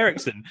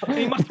Ericsson. And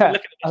he must have been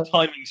looking at his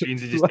timing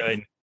screens and just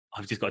going,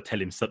 I've just got to tell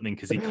him something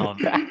because I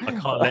can't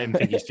let him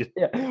think he's just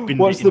been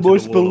What's the into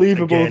most wall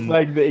believable again.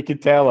 thing that he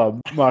could tell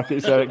him?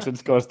 Marcus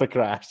Ericsson's caused the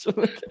crash.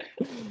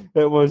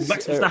 It was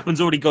Max Verstappen's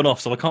already gone off,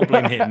 so I can't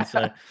blame him.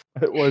 So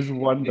it was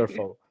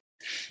wonderful.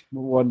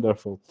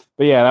 Wonderful.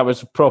 But yeah, that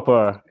was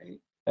proper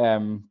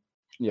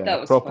That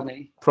was proper,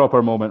 funny.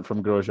 proper moment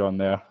from Grosjean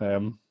there.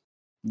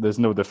 There's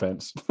no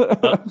defense.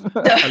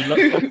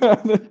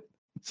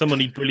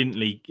 Somebody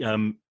brilliantly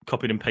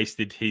copied and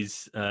pasted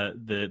his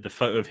the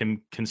photo of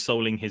him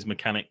consoling his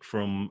mechanic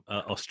from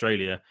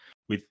Australia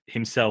with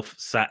himself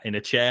sat in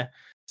a chair.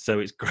 So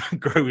it's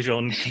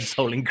Grosjean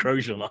consoling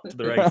Grosjean after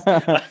the race.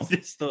 I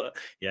just thought,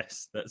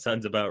 yes, that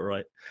sounds about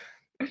right.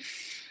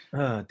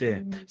 Oh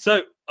dear.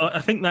 So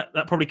I think that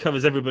probably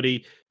covers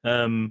everybody.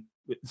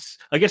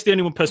 I guess the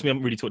only one person we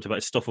haven't really talked about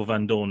is Stoffel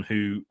Van Dorn,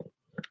 who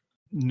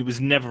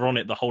was never on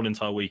it the whole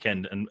entire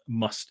weekend and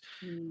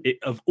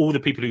of all the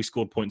people who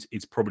scored points,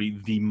 it's probably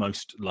the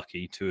most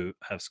lucky to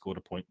have scored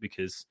a point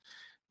because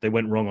they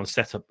went wrong on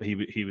setup.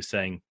 He was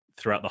saying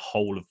throughout the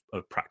whole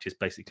of practice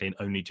basically, and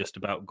only just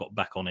about got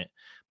back on it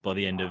by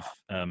the end of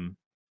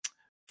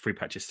free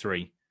practice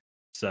 3.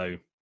 So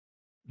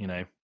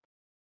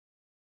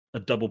a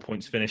double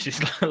points finish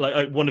is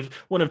like one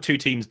of two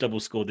teams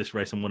double scored this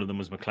race, and one of them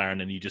was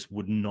McLaren, and you just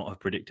would not have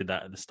predicted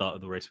that at the start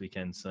of the race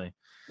weekend. So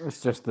it's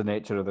just the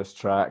nature of this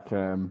track.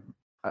 I'm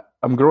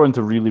growing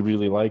to really,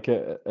 really like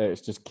it.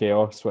 It's just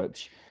chaos,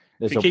 which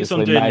is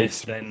obviously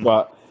nice.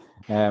 But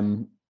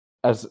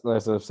as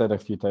I've said a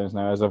few times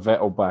now, as a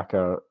Vettel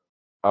backer,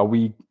 a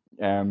wee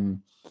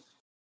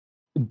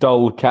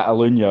dull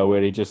Catalunya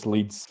where he just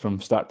leads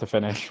from start to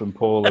finish from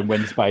pole and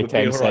wins by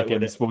 10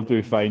 seconds will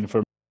do fine for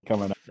me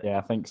coming up. Yeah,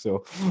 I think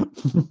so.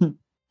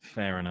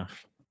 Fair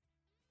enough.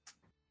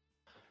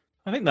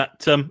 I think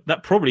that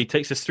probably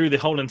takes us through the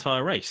whole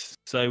entire race.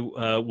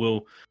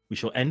 So we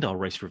shall end our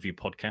race review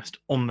podcast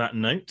on that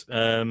note.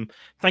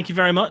 Thank you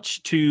very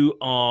much to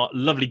our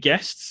lovely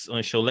guests.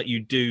 I shall let you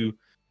do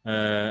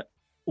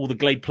all the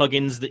Glade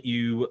plugins that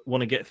you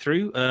want to get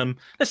through.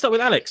 Let's start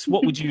with Alex.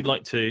 What would you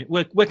like to?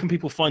 Where can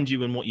people find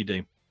you and what you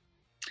do?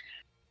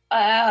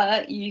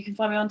 You can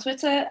find me on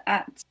Twitter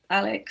at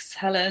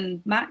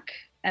AlexHelenMac,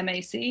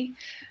 MAC,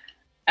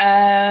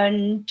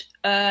 and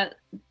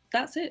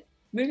that's it.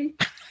 Really.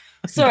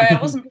 Sorry, I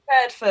wasn't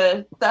prepared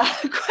for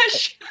that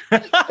question.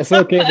 It's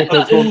okay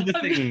because all the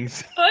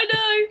things. I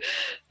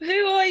know.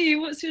 Who are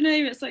you? What's your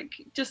name? It's like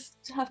just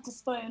have to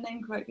spell your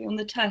name correctly on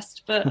the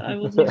test, but I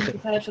wasn't even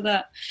prepared for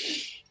that.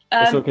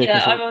 It's okay.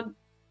 Yeah, I'm on.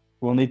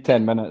 We'll need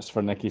 10 minutes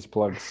for Nikki's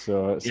plugs,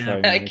 so it's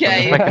fine.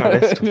 Okay. I'm making a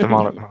list of them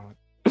all at the moment.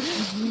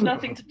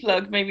 Nothing to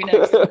plug. Maybe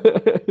next.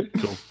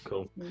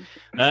 Cool.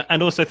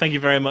 And also, thank you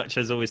very much,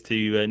 as always,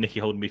 to Nikki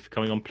Holdenby for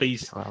coming on.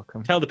 Please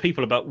tell the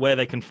people about where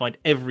they can find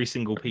every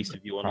single piece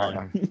of you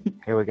online.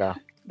 Here we go.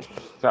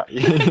 So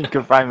you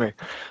can find me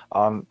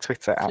on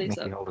Twitter at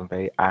Nikki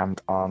Holdenby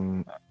and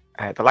on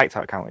the Lights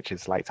Out account, which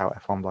is Lights Out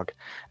F1 blog,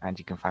 and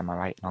you can find my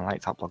writing on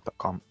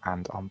lightsoutblog.com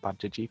and on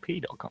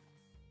badgergp.com.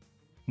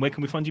 Where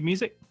can we find your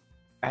music?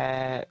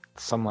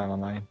 Somewhere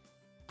online.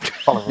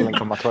 Follow the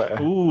link on my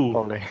Twitter. Ooh,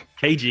 probably.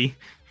 KG.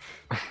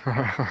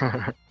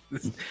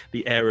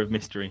 The air of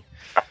mystery.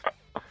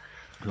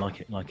 Like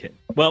it.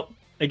 Well,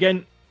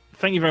 again,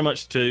 thank you very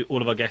much to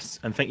all of our guests,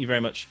 and thank you very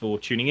much for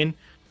tuning in.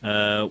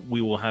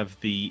 We will have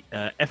the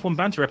F1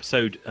 Banter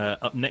episode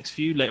up next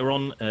for you later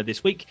on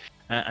this week.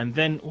 And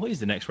then, what is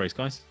the next race,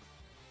 guys?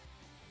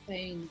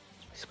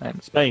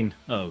 Spain.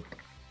 Oh.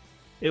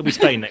 It'll be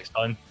Spain next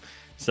time.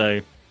 So.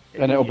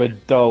 And it'll be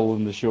dull,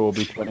 and the show will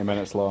be 20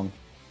 minutes long.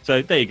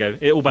 So there you go.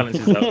 It all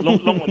balances out.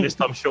 Long one this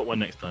time, short one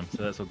next time.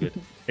 So that's all good.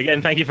 Again,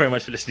 thank you very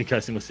much for listening,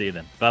 guys, and we'll see you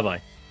then. Bye-bye.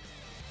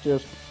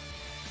 Cheers.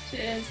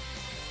 Cheers.